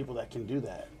families, people that can do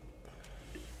that.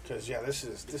 Because this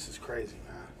is crazy,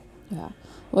 man. Yeah.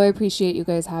 Well, I appreciate you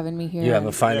guys having me here. You have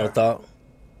a final thought?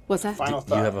 What's that? Final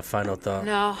thought. You have a final thought?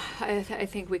 No, I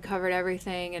think we covered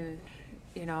everything, and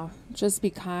just be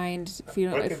kind. If you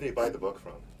don't, Where can they buy the book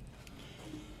from?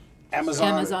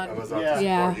 Amazon.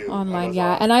 Yeah, for you. online. Amazon.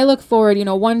 Yeah, and I look forward.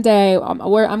 One day I'm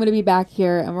going to be back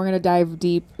here, and we're going to dive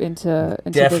deep into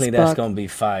Definitely, this book. that's going to be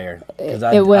fire.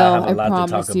 It will. I have a lot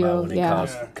promise to talk you. about when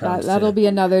it comes that'll to be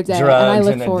another day, and drugs I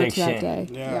look and forward addiction. to that day.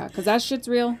 Yeah, because that shit's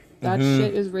real. That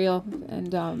shit is real,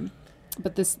 and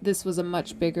but this was a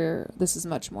much bigger. This is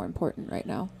much more important right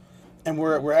now. And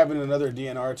we're having another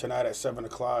DNR tonight at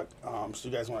 7:00. So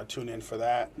you guys want to tune in for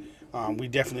that. We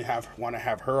definitely want to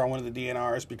have her on one of the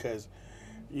DNRs because,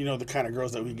 the kind of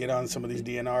girls that we get on some of these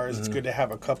DNRs. It's good to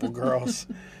have a couple girls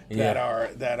that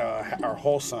are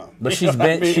wholesome. But she's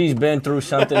been through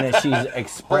something and she's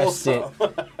expressed it.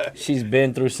 She's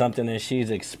been through something and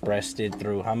she's expressed it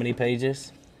through how many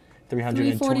pages?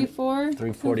 344.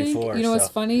 344. What's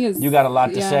funny is you got a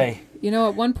lot to say.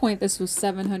 At one point this was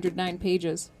 709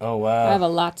 pages. Oh wow! I have a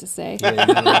lot to say.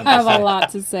 I have a lot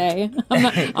to say.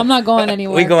 I'm not going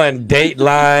anywhere. We going date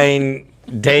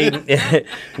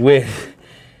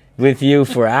with you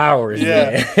for hours.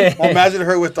 Yeah. Well, imagine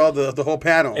her with all the whole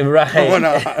panel. Right. Going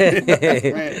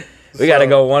on. We got to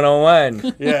go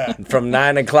 1-on-1. Yeah. From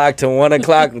 9 o'clock to 1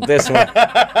 o'clock with this one.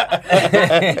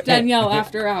 Danielle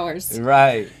after hours.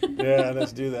 Right. Yeah,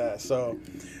 let's do that. So,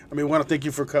 we want to thank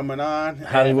you for coming on.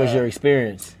 How was your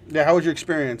experience? Yeah, how was your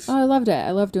experience? Oh, I loved it.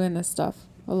 I love doing this stuff.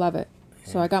 I love it.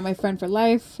 So I got my friend for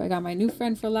life. I got my new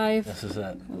friend for life. This is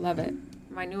it. I love it.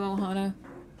 My new Ohana.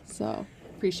 So,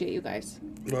 appreciate you guys.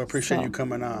 Well, I appreciate you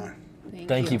coming on.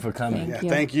 Thank you for coming.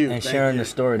 Thank you. And sharing the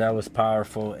story. That was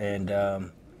powerful. And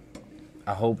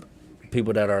I hope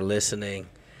people that are listening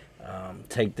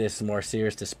take this more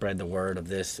serious to spread the word of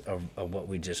this, of what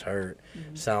we just heard.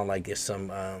 Sound like it's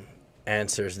some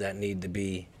answers that need to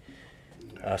be,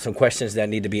 some questions that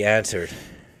need to be answered.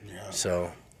 Yeah.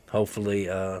 So hopefully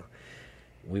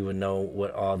we would know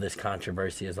what all this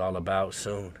controversy is all about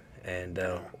soon. And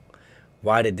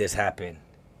why did this happen?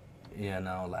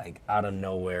 Like out of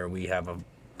nowhere, we have a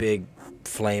big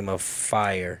flame of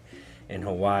fire in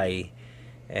Hawaii.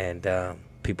 And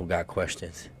people got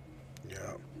questions.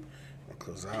 Yeah. We'll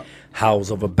close out. House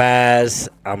of a Baz.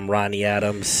 I'm Ronnie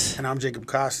Adams. And I'm Jacob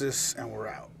Costas, and we're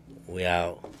out. We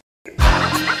out.